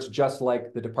Insurance, just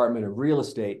like the Department of Real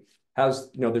Estate, has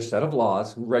their set of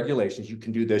laws, regulations. You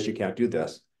can do this, you can't do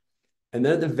this. And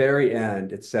then at the very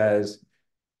end, it says,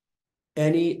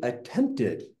 any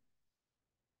attempted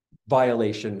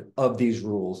violation of these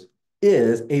rules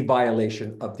is a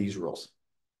violation of these rules.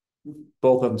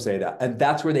 Both of them say that. And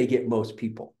that's where they get most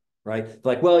people, right?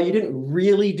 Like, well, you didn't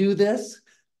really do this,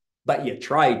 but you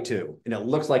tried to. And it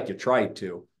looks like you tried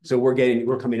to. So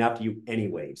we're coming after you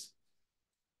anyways.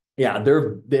 Yeah,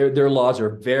 their laws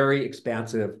are very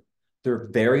expansive. They're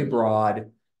very broad.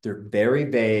 They're very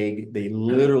vague. They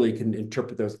literally can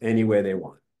interpret those any way they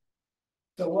want.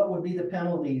 So what would be the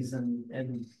penalties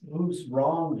and who's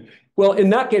wrong? Well,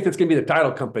 in that case, it's going to be the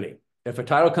title company. If a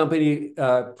title company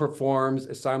performs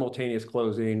a simultaneous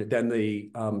closing, then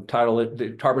the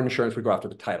Department of Insurance would go after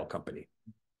the title company.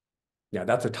 Yeah,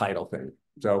 that's a title thing.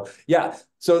 So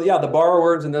the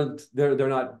borrowers and they're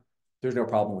not. There's no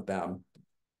problem with them.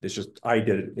 It's just I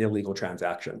did an illegal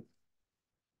transaction.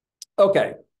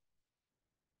 Okay.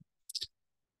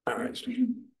 All right.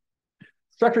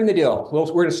 Structuring the deal. Well,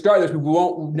 we're going to start this. We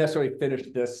won't necessarily finish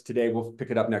this today. We'll pick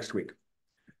it up next week.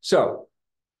 So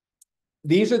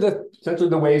these are essentially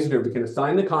the ways to do it. We can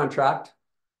assign the contract.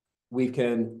 We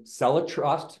can sell a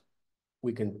trust.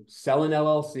 We can sell an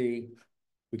LLC.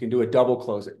 We can do a double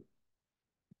closing.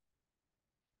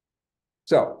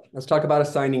 So let's talk about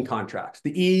assigning contracts,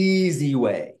 the easy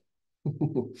way.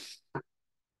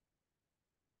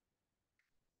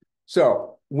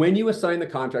 So when you assign the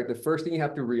contract, the first thing you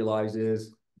have to realize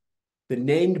is the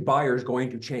named buyer is going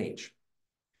to change.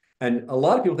 And a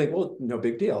lot of people think, well, no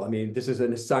big deal. I mean, this is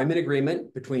an assignment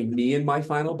agreement between me and my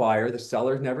final buyer. The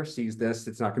seller never sees this.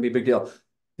 It's not going to be a big deal.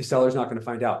 The seller's not going to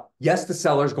find out. Yes, the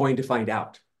seller's going to find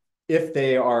out if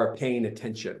they are paying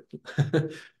attention.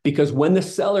 Because when the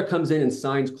seller comes in and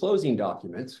signs closing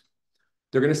documents,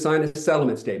 they're going to sign a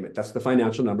settlement statement. That's the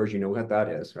financial numbers. You know what that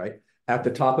is, right? At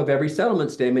the top of every settlement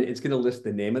statement, it's going to list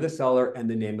the name of the seller and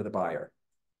the name of the buyer.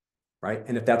 Right?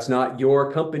 And if that's not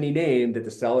your company name that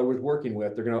the seller was working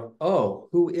with, they're going to, oh,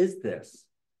 who is this?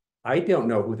 I don't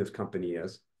know who this company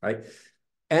is, right?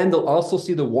 And they'll also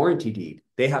see the warranty deed.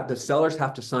 The sellers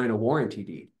have to sign a warranty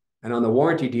deed. And on the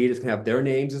warranty deed, it's going to have their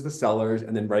names as the sellers,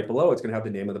 and then right below, it's going to have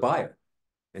the name of the buyer.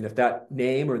 And if that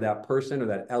name or that person or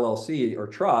that LLC or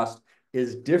trust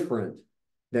is different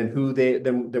than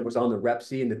that was on the rep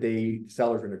C and that the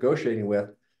sellers were negotiating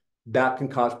with, that can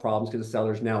cause problems because the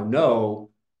sellers now know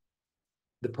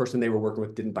the person they were working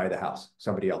with didn't buy the house.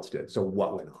 Somebody else did. So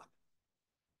what went on?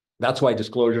 That's why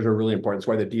disclosures are really important. That's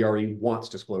why the DRE wants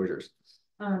disclosures.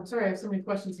 Sorry, I have so many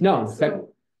questions. No, So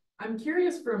I'm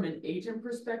curious from an agent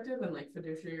perspective and like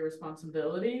fiduciary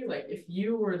responsibility, like if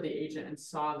you were the agent and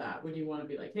saw that, would you want to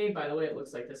be like, hey, by the way, it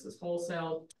looks like this is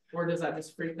wholesale, or does that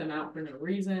just freak them out for no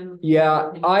reason?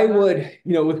 Yeah, I would,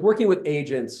 with working with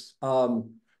agents,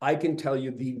 I can tell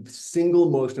you the single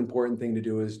most important thing to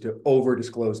do is to over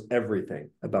disclose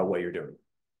everything about what you're doing.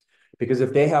 Because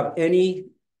if they have any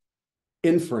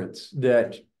inference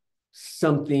that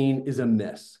something is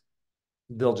amiss,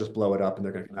 they'll just blow it up and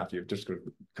they're going to come after you, just going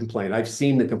to complain. I've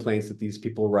seen the complaints that these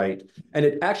people write. And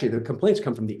the complaints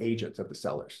come from the agents of the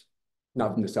sellers,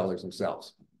 not from the sellers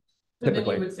themselves. So then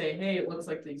you would say, hey, it looks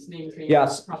like these names change.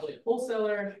 Yes. Probably a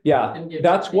wholesaler. Yeah,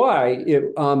 that's why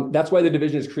the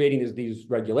division is creating these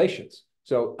regulations.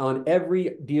 So on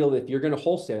every deal, if you're going to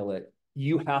wholesale it,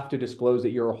 you have to disclose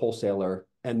that you're a wholesaler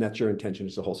and that your intention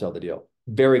is to wholesale the deal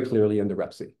very clearly in the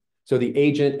rep C. So the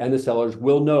agent and the sellers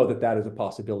will know that that is a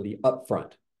possibility up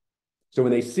front. So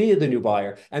when they see the new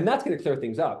buyer, and that's going to clear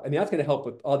things up. I mean, that's going to help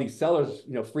with all these sellers,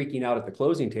 freaking out at the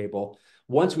closing table.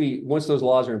 Once those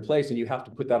laws are in place and you have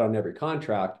to put that on every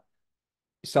contract,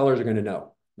 sellers are going to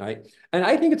know, right? And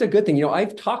I think it's a good thing.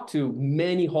 I've talked to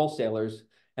many wholesalers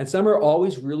and some are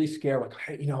always really scared. Like,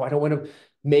 I don't want to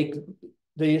make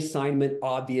the assignment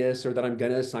obvious or that I'm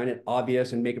going to assign it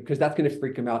obvious and make it because that's going to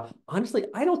freak them out. Honestly,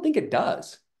 I don't think it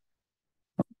does.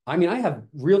 I mean, I have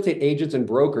real estate agents and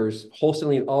brokers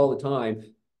wholesaling all the time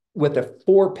with a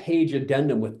 4-page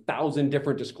addendum with 1,000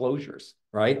 different disclosures,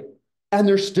 right? And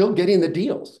they're still getting the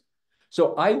deals.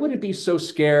 So I wouldn't be so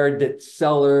scared that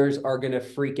sellers are going to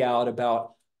freak out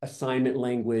about assignment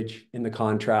language in the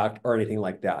contract or anything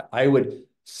like that. I would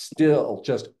still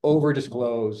just over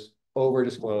disclose,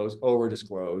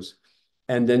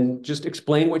 and then just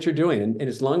explain what you're doing. And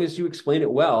as long as you explain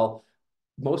it well,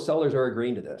 most sellers are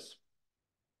agreeing to this.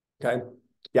 Okay.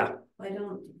 Yeah. Why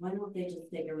don't they just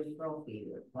take a referral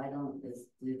fee?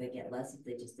 Do they get less if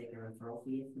they just take a referral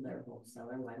fee from their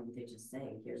wholesaler? Why don't they just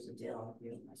say, here's the deal,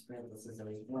 here's my spread, this is a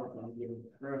referral, I'm giving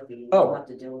a referral fee, you don't have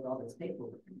to deal with all this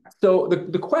paperwork. So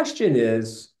the question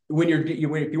is, if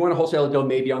you want to wholesale a deal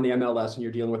maybe on the MLS and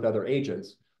you're dealing with other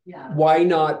agents, why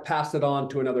not pass it on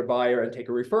to another buyer and take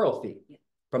a referral fee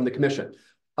from the commission?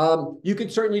 You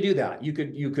could certainly do that.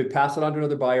 You could pass it on to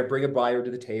another buyer, bring a buyer to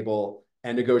the table,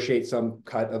 and negotiate some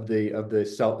cut of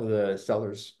the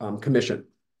seller's commission,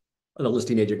 the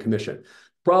listing agent commission.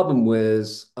 Problem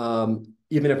was,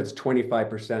 even if it's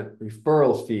 25%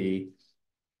 referral fee,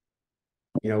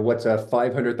 what's a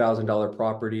 $500,000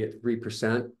 property at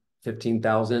 3%,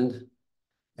 15,000,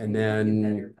 and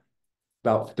then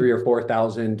about 3,000 or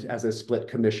 4,000 as a split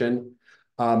commission.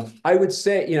 I would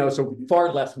say, so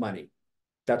far less money.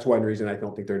 That's one reason I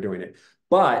don't think they're doing it.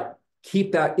 But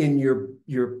keep that in your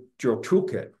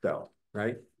toolkit, though,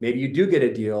 right? Maybe you do get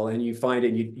a deal and you find it,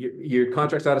 your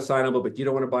contract's not assignable, but you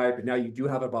don't want to buy it, but now you do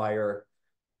have a buyer.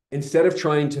 Instead of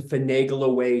trying to finagle a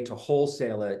way to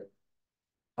wholesale it,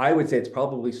 I would say it's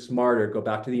probably smarter to go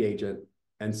back to the agent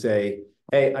and say,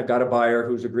 hey, I've got a buyer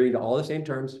who's agreeing to all the same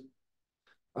terms.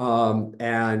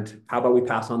 And how about we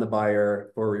pass on the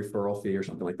buyer for a referral fee or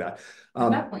something like that?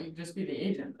 At that point, you'd just be the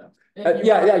agent, though.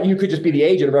 You could just be the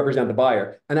agent and represent the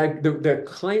buyer. And the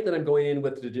client that I'm going in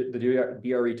with the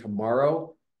DRE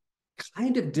tomorrow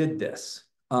kind of did this.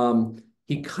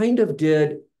 He kind of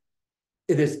did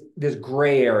this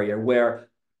gray area where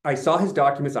I saw his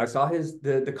documents, I saw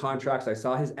the contracts, I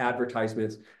saw his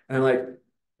advertisements, and I'm like,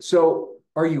 so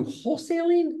are you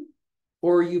wholesaling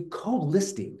or are you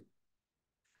co-listing?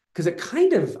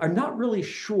 because I'm not really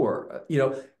sure.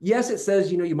 Yes, it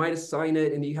says, you might assign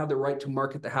it and you have the right to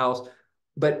market the house,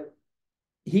 but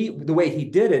the way he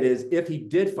did it is if he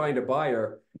did find a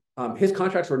buyer, his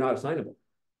contracts were not assignable.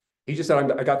 He just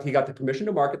said, he got the permission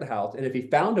to market the house. And if he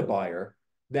found a buyer,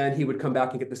 then he would come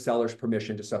back and get the seller's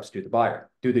permission to substitute the buyer,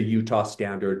 do the Utah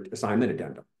standard assignment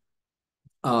addendum.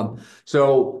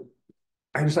 So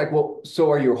I was like, well, so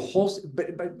are your wholesale,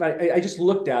 but I just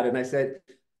looked at it and I said,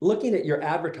 looking at your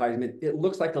advertisement, it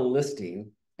looks like a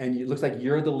listing and it looks like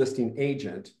you're the listing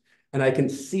agent. And I can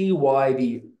see why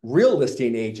the real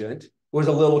listing agent was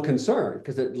a little concerned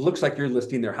because it looks like you're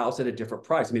listing their house at a different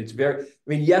price. I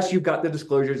mean, yes, you've got the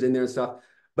disclosures in there and stuff,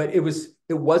 but it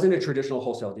wasn't a traditional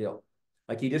wholesale deal.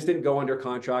 Like he just didn't go under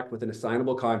contract with an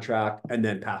assignable contract and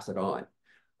then pass it on.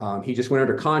 He just went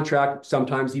under contract.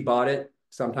 Sometimes he bought it.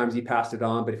 Sometimes he passed it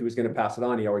on, but if he was going to pass it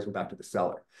on, he always went back to the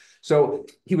seller. So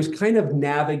he was kind of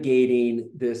navigating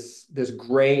this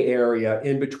gray area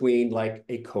in between like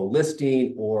a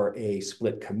co-listing or a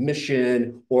split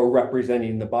commission or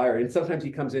representing the buyer. And sometimes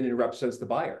he comes in and represents the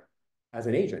buyer as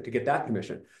an agent to get that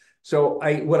commission. So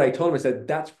what I told him, I said,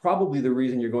 that's probably the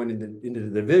reason you're going into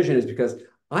the division is because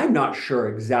I'm not sure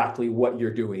exactly what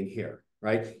you're doing here,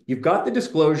 right? You've got the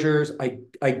disclosures.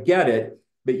 I get it,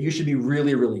 but you should be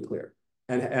really, really clear.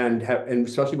 And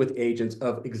especially with agents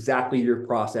of exactly your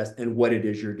process and what it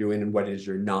is you're doing and what it is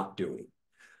you're not doing.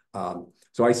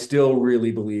 So I still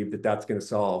really believe that that's going to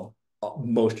solve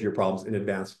most of your problems in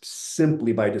advance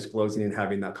simply by disclosing and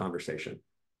having that conversation.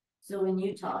 So in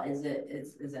Utah, is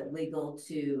it legal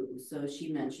to, so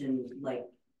she mentioned like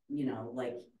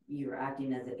you're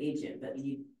acting as an agent, but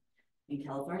in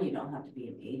California, you don't have to be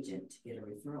an agent to get a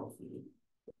referral fee.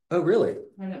 Oh, really?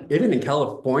 Even in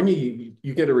California,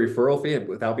 you get a referral fee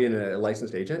without being a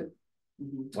licensed agent?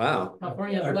 Mm-hmm. Wow.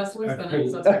 California is less loose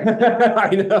than it.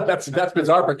 I know, that's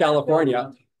bizarre for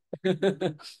California.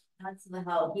 That's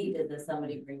how he did this.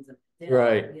 Somebody brings up a deal,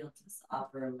 right. He'll just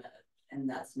offer him, and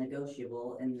that's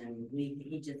negotiable. And then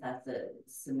he just has to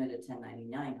submit a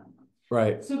 1099 on them.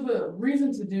 Right. So the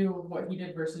reason to do what he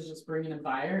did versus just bringing a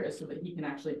buyer is so that he can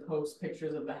actually post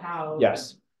pictures of the house.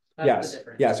 Yes. Yes.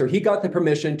 Yeah. So he got the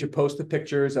permission to post the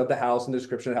pictures of the house and the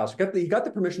description of the house. He got the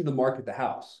permission to market the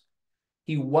house.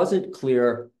 He wasn't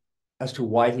clear as to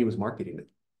why he was marketing it.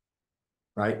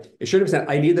 Right. It should have said,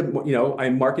 I need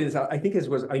I'm marketing this house. I think it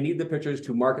was, I need the pictures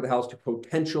to market the house to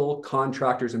potential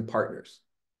contractors and partners.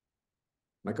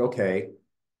 I'm like, okay,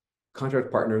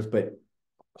 contract partners, but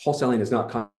wholesaling is not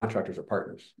contractors or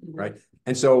partners. Mm-hmm. Right.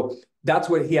 And so that's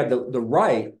what he had the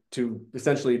right to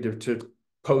essentially to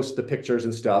post the pictures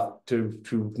and stuff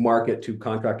to market to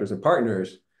contractors and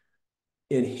partners.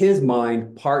 In his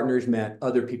mind, partners meant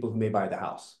other people who may buy the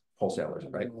house, wholesalers,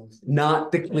 right?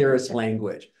 Not the clearest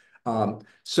language.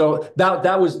 So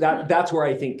that's where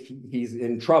I think he's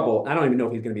in trouble. I don't even know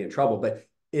if he's going to be in trouble, but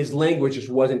his language just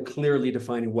wasn't clearly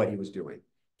defining what he was doing.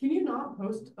 Can you not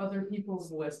post other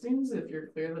people's listings if you're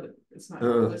clear that it's not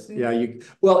your listing? Yeah,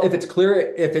 if it's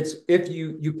clear, if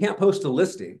you can't post a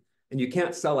listing and you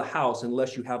can't sell a house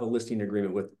unless you have a listing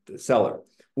agreement with the seller.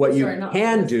 What you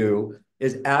can do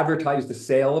is advertise the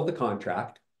sale of the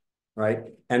contract, right?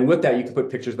 And with that, you can put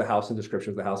pictures of the house and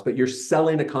descriptions of the house, but you're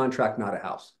selling a contract, not a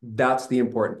house. That's the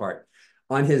important part.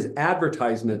 On his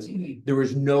advertisements, there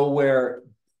was nowhere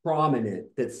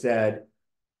prominent that said,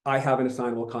 I have an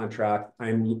assignable contract.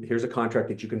 Here's a contract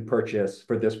that you can purchase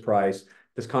for this price.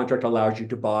 This contract allows you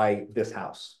to buy this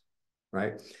house,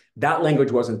 right? That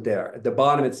language wasn't there. At the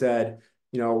bottom, it said,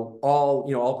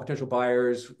 all potential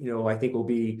buyers, I think will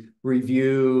be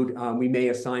reviewed. We may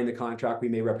assign the contract. We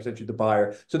may represent you the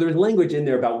buyer. So there's language in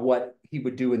there about what he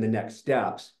would do in the next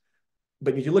steps.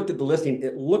 But if you looked at the listing,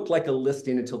 it looked like a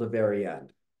listing until the very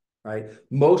end, right?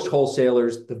 Most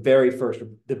wholesalers, the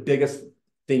biggest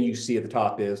thing you see at the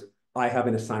top is, I have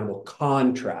an assignable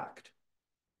contract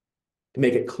to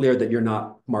make it clear that you're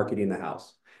not marketing the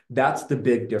house. That's the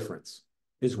big difference,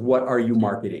 is what are you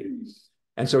marketing?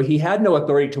 And so he had no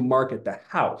authority to market the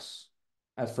house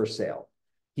as for sale.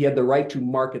 He had the right to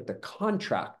market the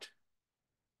contract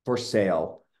for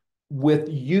sale with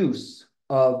use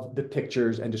of the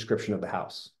pictures and description of the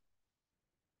house.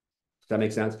 Does that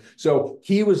make sense? So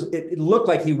it looked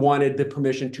like he wanted the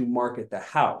permission to market the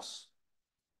house.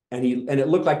 And it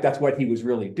looked like that's what he was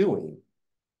really doing.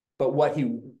 But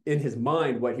in his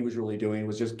mind, what he was really doing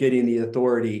was just getting the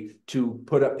authority to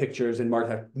put up pictures and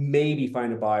market, maybe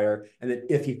find a buyer. And then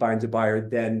if he finds a buyer,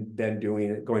 then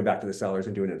going back to the sellers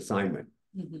and doing an assignment.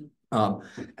 Mm-hmm.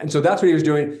 And so that's what he was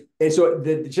doing. And so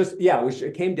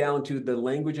it came down to the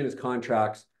language in his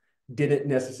contracts didn't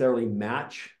necessarily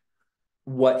match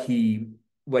what he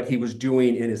what he was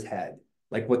doing in his head,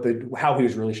 like how he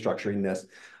was really structuring this.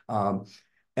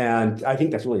 And I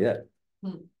think that's really it.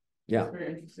 Yeah.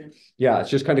 Very interesting. Yeah, it's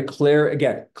just kind of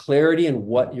clarity in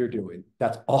what you're doing.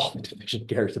 That's all the division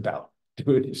cares about.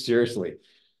 Do it seriously.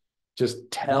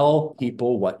 Just tell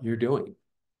people what you're doing.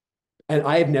 And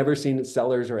I have never seen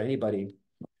sellers or anybody.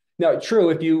 Now, true,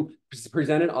 if you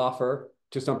present an offer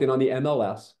to something on the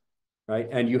MLS, right,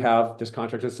 and you have this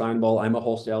contract is signable, I'm a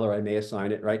wholesaler, I may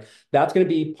assign it, right? That's going to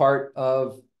be part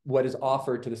of what is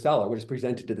offered to the seller, what is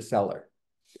presented to the seller.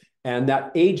 And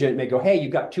that agent may go, hey,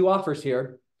 you've got two offers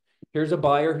here. Here's a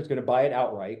buyer who's going to buy it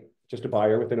outright, just a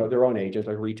buyer with their own agent,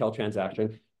 a retail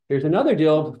transaction. Here's another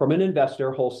deal from an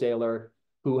investor, wholesaler,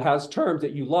 who has terms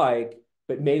that you like,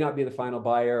 but may not be the final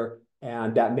buyer.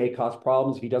 And that may cause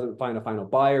problems. If he doesn't find a final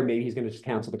buyer, maybe he's going to just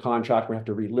cancel the contract. We have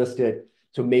to relist it.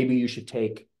 So maybe you should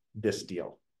take this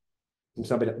deal from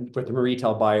somebody with a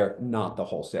retail buyer, not the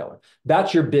wholesaler.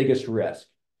 That's your biggest risk.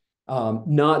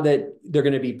 Not that they're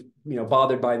going to be,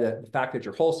 bothered by the fact that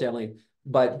you're wholesaling,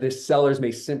 but the sellers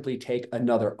may simply take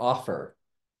another offer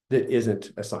that isn't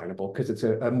assignable because it's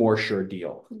a more sure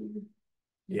deal.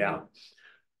 Yeah.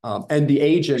 And the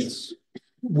agents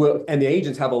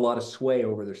have a lot of sway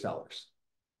over their sellers.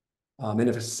 And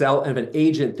if an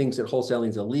agent thinks that wholesaling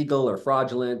is illegal or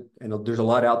fraudulent, and there's a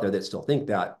lot out there that still think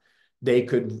that, they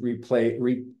could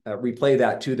replay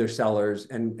that to their sellers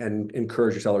and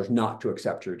encourage your sellers not to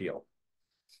accept your deal.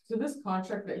 So this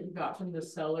contract that you got from the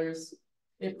sellers,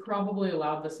 it probably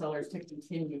allowed the sellers to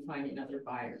continue finding other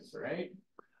buyers, right?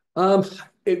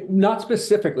 Not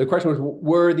specifically. The question was,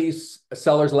 were these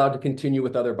sellers allowed to continue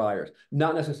with other buyers?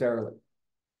 Not necessarily.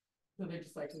 So they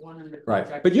just like one under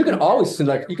contract. Right. But you can always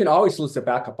solicit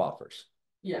backup offers.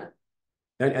 Yeah.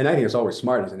 And I think it's always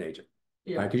smart as an agent.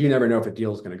 Yeah. Right? Because you never know if a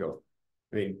deal is going to go.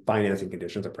 I mean, financing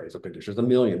conditions, appraisal conditions, a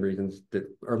million reasons that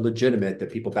are legitimate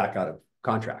that people back out of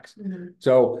contracts.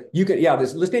 So you can,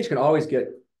 this listing agent can always get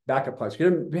backup plans.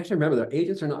 You have to remember that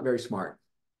agents are not very smart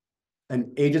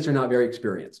and agents are not very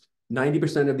experienced.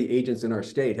 90% of the agents in our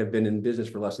state have been in business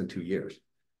for less than 2 years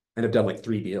and have done like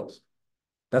 3 deals.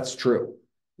 That's true.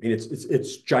 I mean,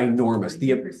 it's ginormous.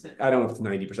 I don't know if it's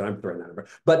 90%, I'm throwing that number,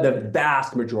 but the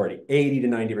vast majority, 80 to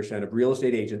 90% of real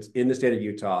estate agents in the state of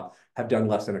Utah have done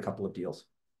less than a couple of deals.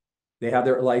 They have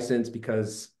their license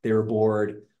because they were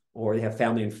bored or they have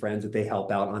family and friends that they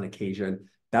help out on occasion.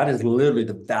 That is literally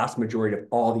the vast majority of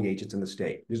all the agents in the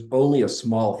state. There's only a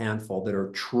small handful that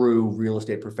are true real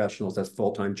estate professionals that's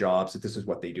full-time jobs, that this is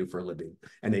what they do for a living.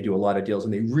 And they do a lot of deals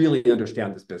and they really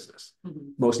understand this business.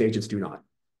 Most agents do not.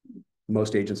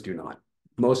 Most agents do not.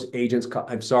 Most agents,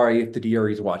 I'm sorry if the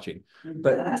DRE is watching,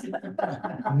 but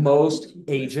most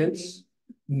agents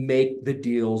make the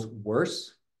deals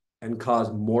worse and cause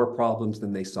more problems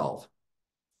than they solve.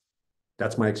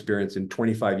 That's my experience in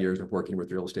 25 years of working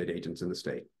with real estate agents in the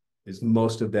state, is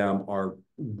most of them are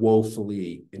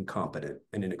woefully incompetent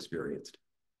and inexperienced.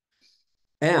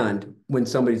 And when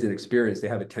somebody's inexperienced, they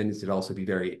have a tendency to also be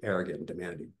very arrogant and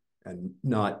demanding and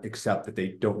not accept that they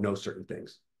don't know certain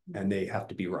things and they have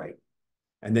to be right.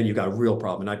 And then you've got a real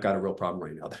problem. And I've got a real problem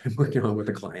right now that I'm working on with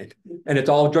a client. And it's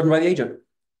all driven by the agent.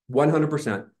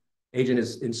 100%. Agent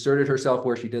has inserted herself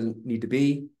where she doesn't need to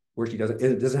be, where she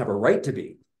doesn't have a right to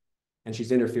be. And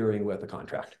she's interfering with the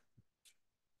contract.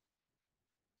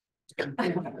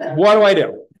 What do I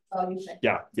do?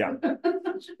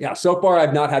 Yeah. So far,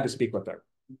 I've not had to speak with her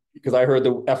because I heard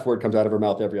the F word comes out of her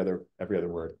mouth every other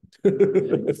word.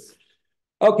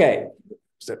 Okay.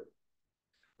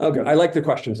 Okay. I like the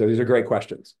questions, though. These are great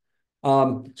questions.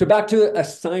 So back to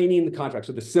assigning the contract.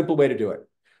 So the simple way to do it.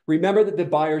 Remember that the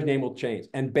buyer's name will change.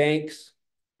 And banks,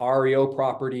 REO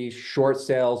properties, short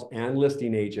sales, and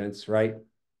listing agents, right,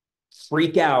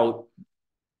 freak out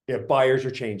if buyers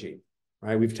are changing,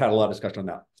 right? We've had a lot of discussion on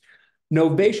that.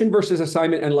 Novation versus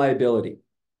assignment and liability.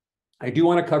 I do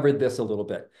want to cover this a little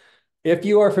bit. If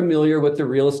you are familiar with the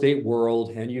real estate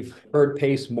world and you've heard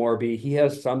Pace Morby, he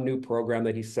has some new program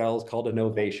that he sells called a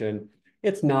novation.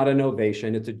 It's not a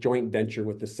novation. It's a joint venture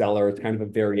with the seller. It's kind of a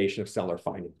variation of seller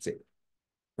financing,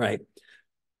 right?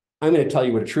 I'm going to tell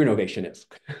you what a true novation is,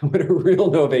 what a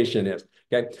real novation is,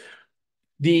 okay?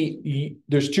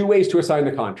 There's 2 ways to assign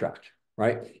the contract,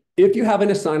 right? If you have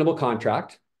an assignable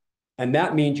contract, and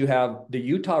that means you have the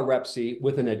Utah rep sheet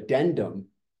with an addendum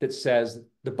that says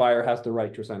the buyer has the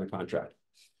right to assign the contract.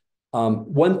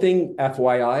 One thing,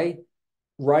 FYI,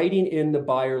 writing in the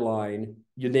buyer line,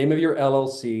 your name of your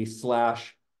LLC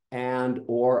 / and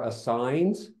or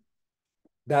assigns,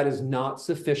 that is not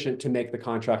sufficient to make the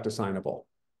contract assignable.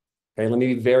 Okay, let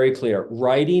me be very clear.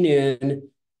 Writing in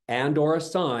and or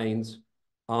assigns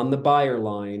on the buyer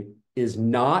line is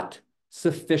not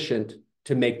sufficient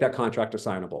to make that contract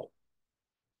assignable.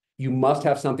 You must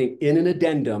have something in an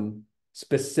addendum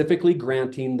specifically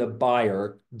granting the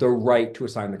buyer the right to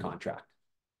assign the contract.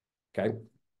 Okay.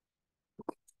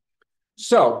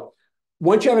 So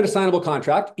once you have an assignable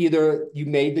contract, either you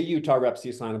made the Utah Rep C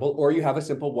assignable or you have a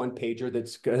simple one pager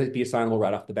that's going to be assignable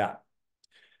right off the bat.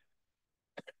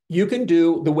 You can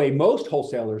do the way most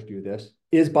wholesalers do this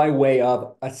is by way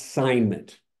of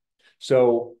assignment.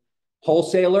 So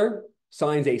wholesaler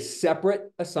signs a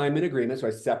separate assignment agreement, so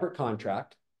a separate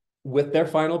contract with their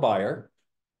final buyer,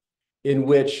 in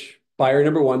which buyer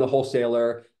number one, the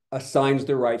wholesaler, assigns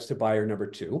the rights to buyer number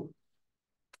two.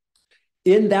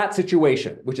 In that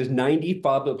situation, which is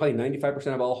probably 95%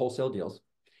 of all wholesale deals,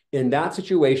 in that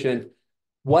situation,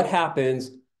 what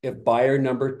happens if buyer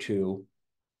number two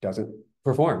doesn't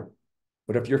perform?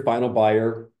 What if your final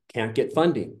buyer can't get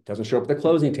funding, doesn't show up at the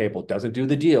closing table, doesn't do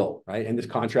the deal, right? And this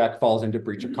contract falls into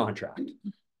breach of contract.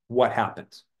 What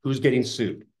happens? Who's getting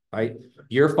sued, right?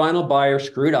 Your final buyer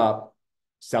screwed up,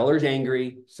 seller's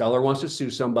angry, seller wants to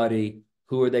sue somebody.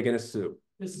 Who are they going to sue?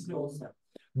 This is wholesale.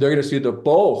 They're going to sue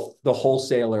both the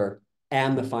wholesaler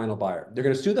and the final buyer. They're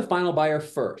going to sue the final buyer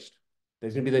first.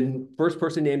 There's going to be the first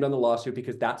person named on the lawsuit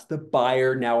because that's the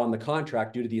buyer now on the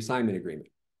contract due to the assignment agreement.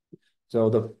 So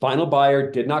the final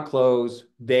buyer did not close.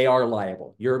 They are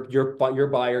liable. Your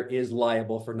buyer is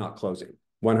liable for not closing,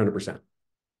 100%.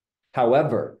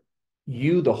 However,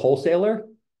 you, the wholesaler,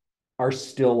 are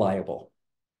still liable.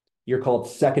 You're called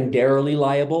secondarily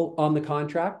liable on the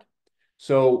contract.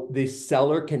 So the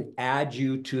seller can add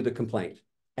you to the complaint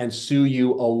and sue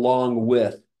you along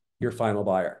with your final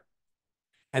buyer.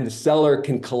 And the seller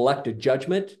can collect a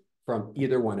judgment from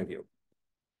either one of you.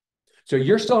 So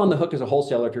you're still on the hook as a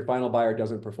wholesaler if your final buyer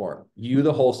doesn't perform. You,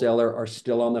 the wholesaler, are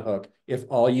still on the hook if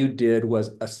all you did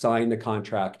was assign the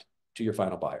contract to your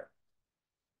final buyer.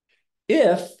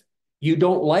 If you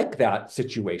don't like that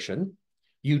situation,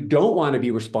 you don't want to be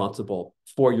responsible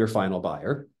for your final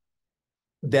buyer,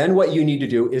 then what you need to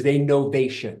do is a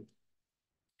novation.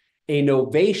 A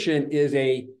novation is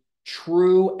a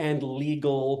true and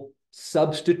legal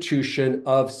substitution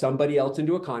of somebody else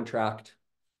into a contract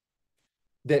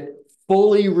that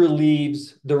fully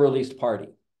relieves the released party.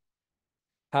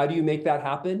 How do you make that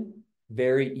happen?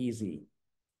 Very easy.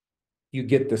 You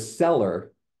get the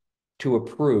seller to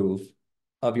approve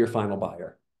of your final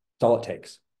buyer. That's all it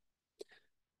takes.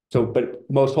 So, but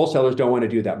most wholesalers don't want to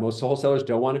do that. Most wholesalers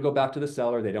don't want to go back to the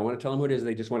seller. They don't want to tell them who it is.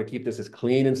 They just want to keep this as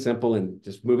clean and simple and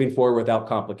just moving forward without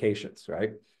complications,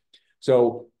 right?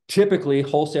 So typically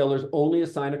wholesalers only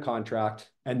assign a contract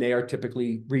and they are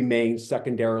typically remain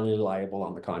secondarily liable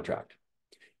on the contract.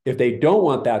 If they don't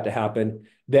want that to happen,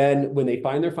 then when they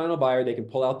find their final buyer, they can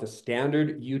pull out the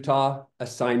standard Utah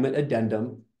assignment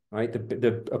addendum, right?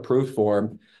 The approved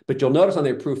form. But you'll notice on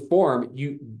the approved form,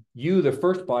 you, the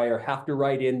first buyer, have to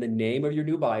write in the name of your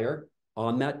new buyer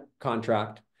on that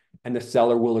contract, and the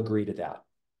seller will agree to that.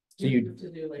 So You have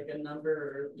to do like a number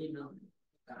or email.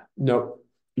 No,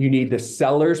 you need the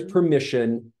seller's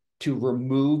permission to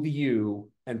remove you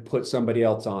and put somebody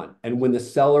else on. And when the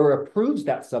seller approves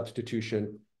that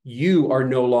substitution, you are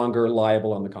no longer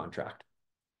liable on the contract.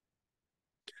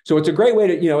 So it's a great way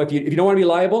to, if you don't want to be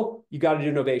liable, you got to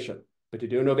do novation. But to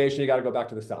do a novation, you got to go back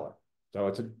to the seller. So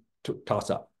it's a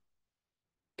toss up.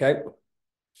 Okay.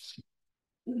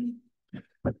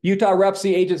 Utah Rep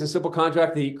C agents and simple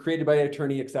contract, the created by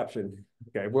attorney exception.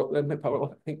 Okay. Well, I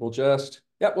think we'll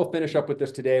we'll finish up with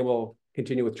this today. We'll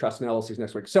continue with trust and LLCs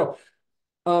next week. So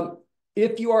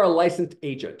if you are a licensed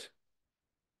agent,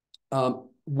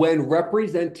 when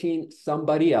representing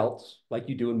somebody else, like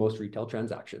you do in most retail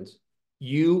transactions,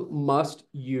 you must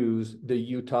use the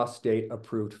Utah state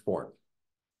approved form.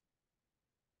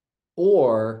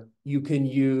 Or you can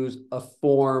use a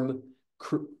form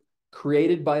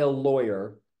created by a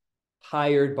lawyer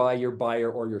hired by your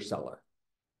buyer or your seller.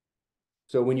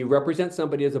 So when you represent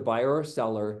somebody as a buyer or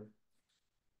seller,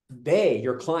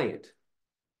 your client,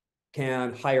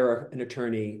 can hire an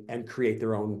attorney and create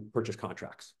their own purchase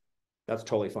contracts. That's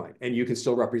totally fine. And you can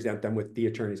still represent them with the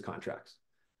attorney's contracts.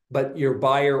 But your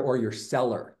buyer or your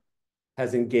seller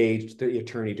has engaged the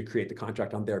attorney to create the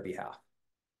contract on their behalf.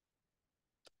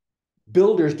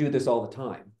 Builders do this all the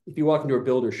time. If you walk into a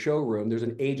builder's showroom, there's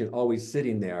an agent always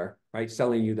sitting there, right,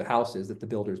 selling you the houses that the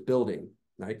builder's building,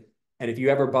 right? And if you've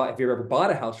ever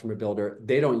bought a house from a builder,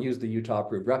 they don't use the Utah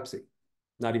approved Rep C.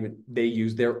 They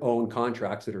use their own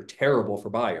contracts that are terrible for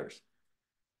buyers.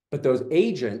 But those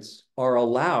agents are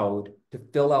allowed to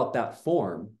fill out that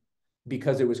form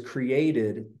because it was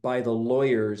created by the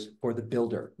lawyers for the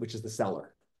builder, which is the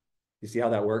seller. You see how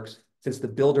that works? Since the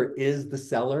builder is the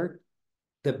seller,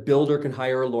 the builder can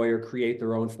hire a lawyer, create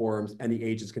their own forms, and the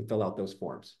agents can fill out those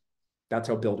forms. That's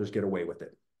how builders get away with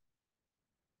it.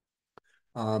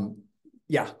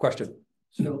 Yeah, question.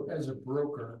 So as a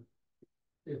broker,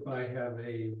 if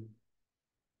I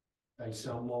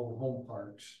sell mobile home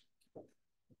parks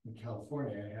in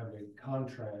California, I have a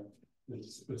contract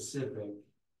that's specific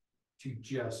to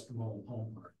just mobile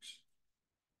home parks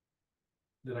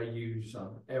that I use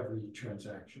on every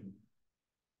transaction.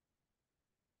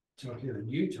 So here in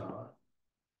Utah,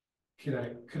 could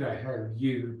I hire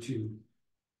you to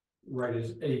write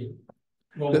as a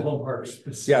mobile home park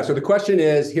specific? Yeah, so the question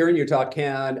is, here in Utah,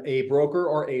 can a broker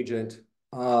or agent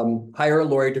hire a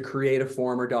lawyer to create a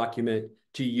form or document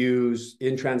to use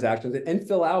in transactions and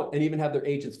fill out, and even have their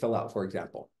agents fill out, for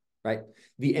example, right?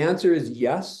 The answer is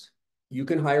yes. You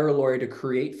can hire a lawyer to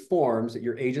create forms that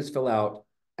your agents fill out,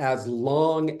 as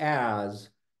long as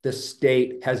the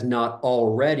state has not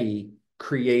already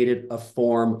created a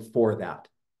form for that.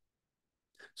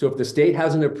 So if the state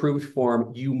has an approved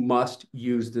form, you must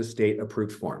use the state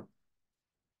approved form.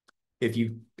 If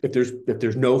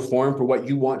there's no form for what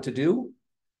you want to do,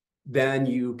 then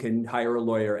you can hire a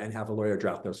lawyer and have a lawyer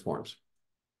draft those forms.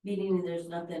 Meaning there's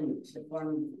nothing to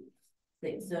form,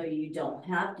 so you don't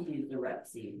have to use the Rep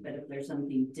C, but if there's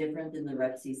something different than the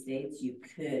Rep C states, you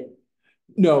could.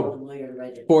 No, have a lawyer to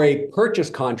write it. For a purchase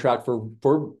contract for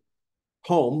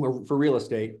home or for real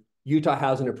estate, Utah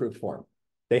has an approved form.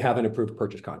 They have an approved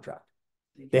purchase contract.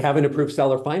 They have an approved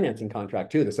seller financing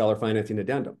contract too, the seller financing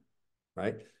addendum,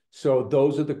 right? So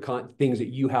those are the things that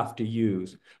you have to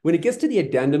use. When it gets to the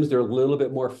addendums, they're a little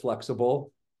bit more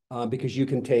flexible because you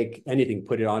can take anything,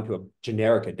 put it onto a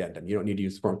generic addendum. You don't need to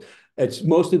use the form. It's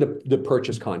mostly the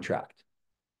purchase contract.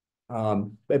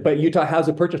 But Utah has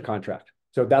a purchase contract.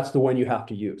 So that's the one you have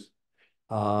to use.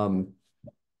 For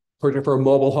a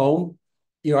mobile home,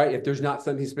 right, if there's not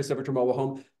something specific to mobile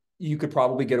home, you could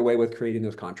probably get away with creating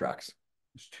those contracts.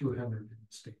 There's 200 in the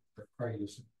state that probably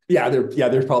isn't. Yeah,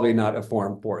 there's probably not a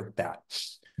form for that.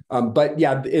 But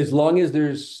yeah, as long as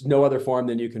there's no other form,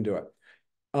 then you can do it.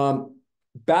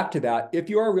 Back to that, if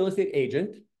you are a real estate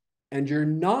agent and you're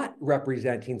not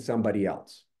representing somebody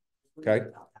else,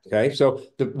 okay. So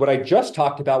what I just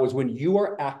talked about was when you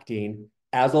are acting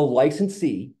as a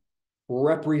licensee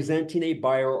representing a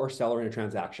buyer or seller in a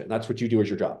transaction. That's what you do as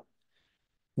your job.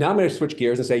 Now I'm going to switch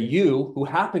gears and say you, who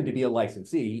happen to be a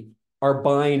licensee, are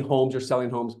buying homes or selling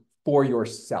homes for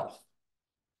yourself.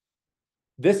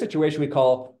 This situation we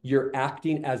call you're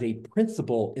acting as a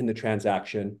principal in the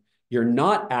transaction. You're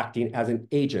not acting as an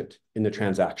agent in the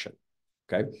transaction.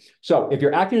 Okay. So if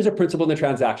you're acting as a principal in the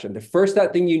transaction, the first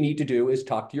thing you need to do is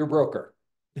talk to your broker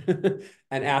and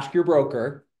ask your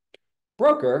broker,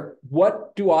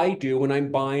 what do I do when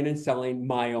I'm buying and selling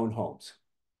my own homes?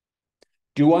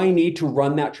 Do I need to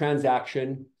run that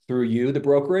transaction through you, the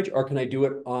brokerage, or can I do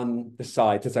it on the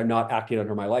side since I'm not acting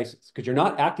under my license? Because you're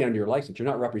not acting under your license. You're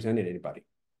not representing anybody,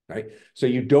 right? So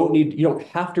you don't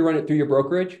have to run it through your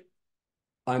brokerage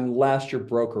unless your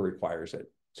broker requires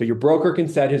it. So your broker can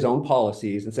set his own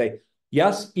policies and say,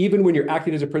 yes, even when you're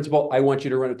acting as a principal, I want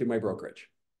you to run it through my brokerage.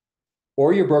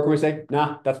 Or your broker would say,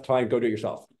 nah, that's fine. Go do it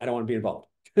yourself. I don't want to be involved,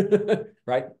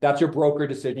 right? That's your broker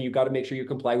decision. You've got to make sure you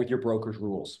comply with your broker's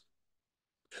rules.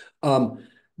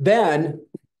 Then,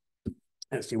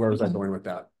 let's see, where was I going with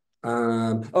that?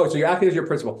 So you're acting as your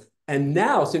principal. And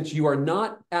now, since you are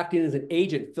not acting as an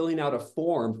agent filling out a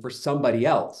form for somebody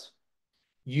else,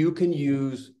 you can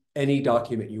use any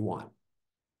document you want.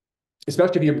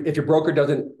 Especially if your broker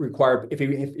doesn't require, if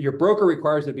your broker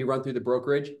requires it to be run through the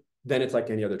brokerage, then it's like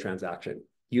any other transaction.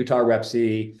 Utah Rep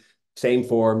C, same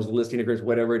forms, listing agreements,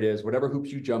 whatever it is, whatever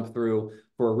hoops you jump through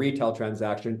for a retail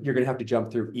transaction, you're going to have to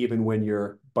jump through even when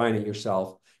you're buying it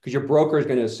yourself, because your broker is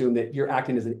going to assume that you're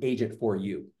acting as an agent for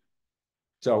you.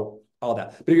 So all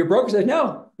that. But if your broker says,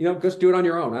 no, just do it on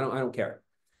your own. I don't care.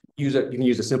 You can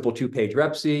use a simple 2-page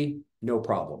Rep C, no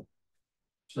problem.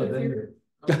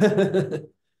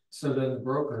 So then the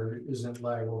broker isn't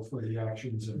liable for the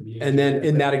actions of the agent. And then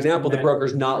in that example, the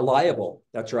broker's not liable.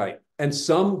 That's right. And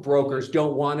some brokers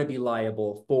don't want to be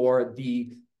liable for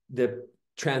the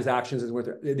transactions with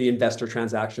the investor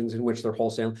transactions in which they're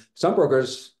wholesaling. Some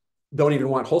brokers don't even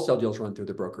want wholesale deals run through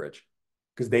the brokerage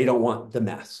because they don't want the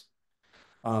mess.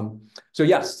 So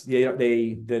yes, they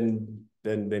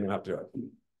don't have to do it.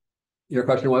 Your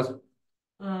question was?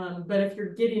 But if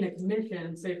you're getting a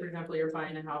commission, say for example, you're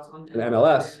buying a house on an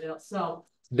MLS, so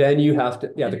then you have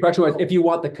to, the question was, if you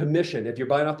want the commission, if you're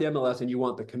buying off the MLS and you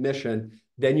want the commission,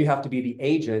 then you have to be the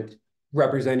agent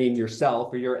representing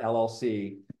yourself or your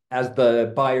LLC as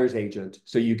the buyer's agent.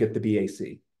 So you get the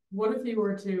BAC. what if you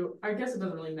were to, I guess it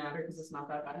doesn't really matter because it's not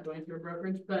that bad going through a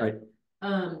brokerage, Right.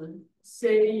 but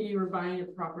say you were buying a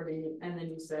property and then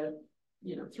you said,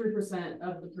 3%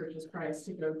 of the purchase price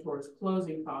to go towards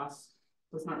closing costs.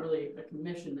 So it's not really a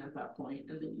commission at that point,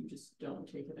 and then you just don't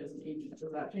take it as an agent.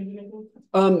 Does that change anything?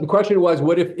 The question was,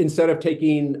 what if instead of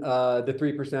taking the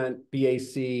 3%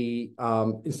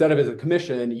 BAC, instead of as a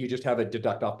commission, you just have it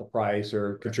deduct off the price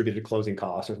or contribute to closing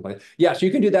costs or something? Yeah, so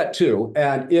you can do that too.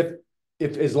 And if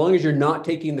as long as you're not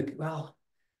taking well,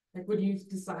 like, would you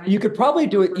decide? You could probably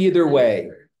do it either way.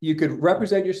 You could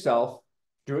represent yourself,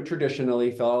 do it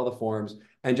traditionally, fill out all the forms,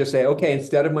 and just say, okay,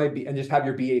 instead of and just have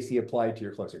your BAC applied to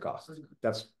your closing costs.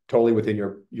 That's totally within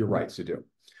your rights to do.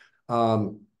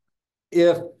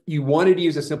 If you wanted to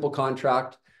use a simple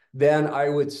contract, then I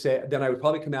would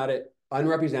probably come at it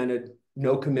unrepresented,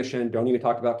 no commission, don't even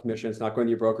talk about commission, it's not going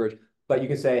to your brokerage, but you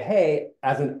can say, hey,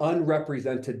 as an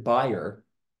unrepresented buyer,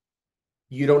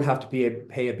 you don't have to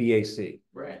pay a BAC.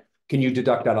 Right. Can you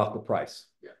deduct that off the price?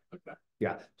 Yeah. Okay.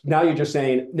 Yeah. Now you're just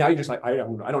like, I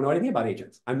don't know anything about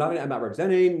agents. I'm not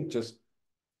representing, just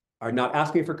are not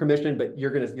asking for commission, but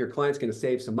your client's gonna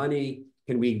save some money.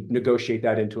 Can we negotiate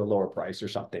that into a lower price or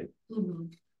something? Mm-hmm.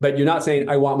 But you're not saying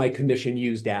I want my commission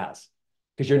used as,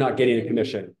 because you're not getting a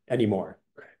commission anymore.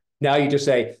 Right. Now you just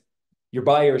say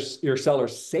your seller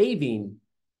saving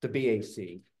the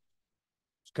BAC.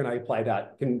 Can I apply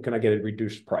that? Can I get a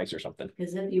reduced price or something?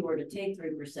 Because if you were to take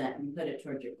 3% and put it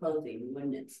towards your closing,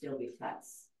 wouldn't it still be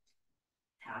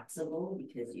taxable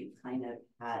because you kind of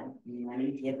had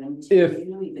money given to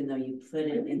you, even though you put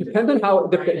it in? It depends on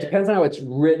how it's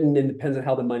written, and depends on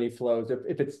how the money flows.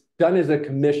 If it's done as a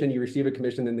commission, you receive a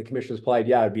commission, then the commission is applied.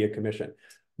 Yeah, it'd be a commission.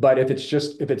 But if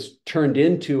it's turned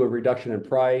into a reduction in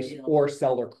price or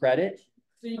seller credit,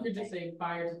 so you could just say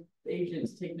buyers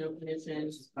agents take no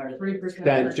commission, 3%.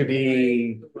 Then to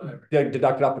be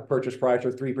deducted off the purchase price,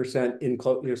 or 3%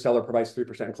 in seller provides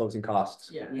 3% in closing costs.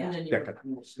 Yeah, Yeah. and then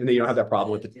you don't have that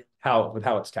problem with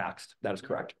how it's taxed. That is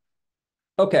correct.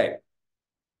 Okay.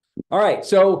 All right.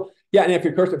 So yeah, and if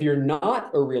you're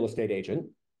not a real estate agent,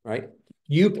 right,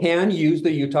 you can use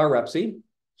the Utah REPC.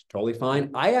 It's totally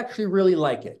fine. I actually really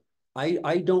like it.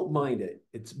 I don't mind it.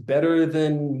 It's better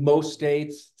than most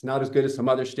states. It's not as good as some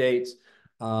other states.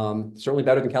 Certainly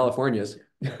better than California's.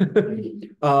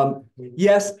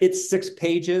 Yes, it's 6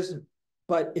 pages,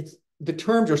 but the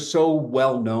terms are so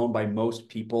well known by most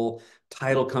people,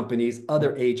 title companies,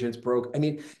 other agents, I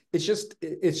mean, it's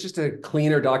just a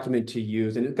cleaner document to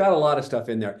use, and it's got a lot of stuff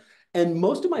in there. And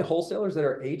most of my wholesalers that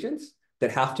are agents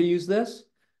that have to use this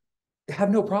have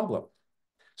no problem.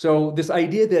 So this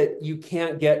idea that you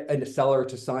can't get a seller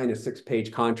to sign a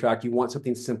 6-page contract, you want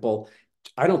something simple,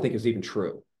 I don't think is even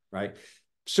true, right?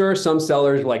 Sure, some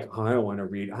sellers are like, oh, I don't want to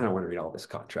read all this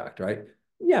contract, right?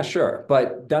 Yeah, sure,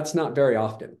 but that's not very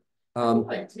often.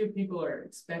 Like 2 people are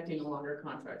expecting a longer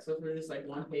contract, so if they're just like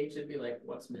 1 page, it'd be like,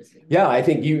 what's missing? Yeah, I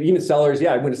think even sellers,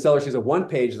 yeah, when a seller sees a 1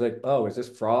 page, it's like, oh, is this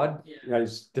fraud? Yeah.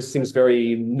 This seems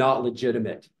very not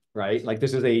legitimate, right? Like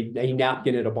this is a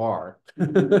napkin at a bar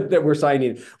that we're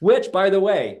signing, which, by the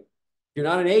way, if you're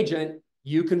not an agent,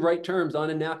 you can write terms on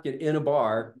a napkin in a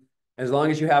bar as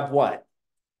long as you have what?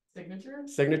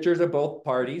 Signatures of both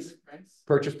parties,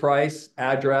 purchase price,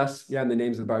 address, yeah, and the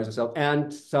names of the buyers themselves,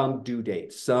 and some due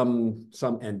date, some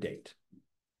end date.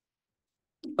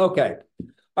 Okay.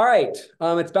 All right.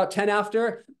 It's about 10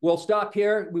 after. We'll stop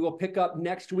here. We will pick up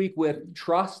next week with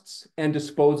trusts and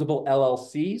disposable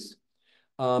LLCs.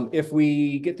 If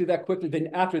we get through that quickly,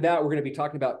 then after that, we're going to be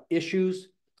talking about issues,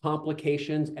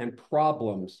 complications, and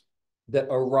problems that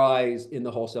arise in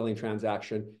the wholesaling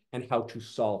transaction and how to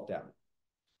solve them.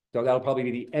 So that'll probably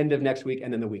be the end of next week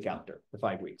and then the week after, the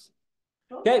 5 weeks.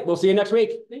 Okay, we'll see you next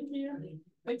week. Thank you.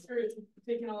 Thanks for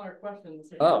taking all our questions.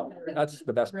 Oh, that's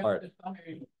the best part.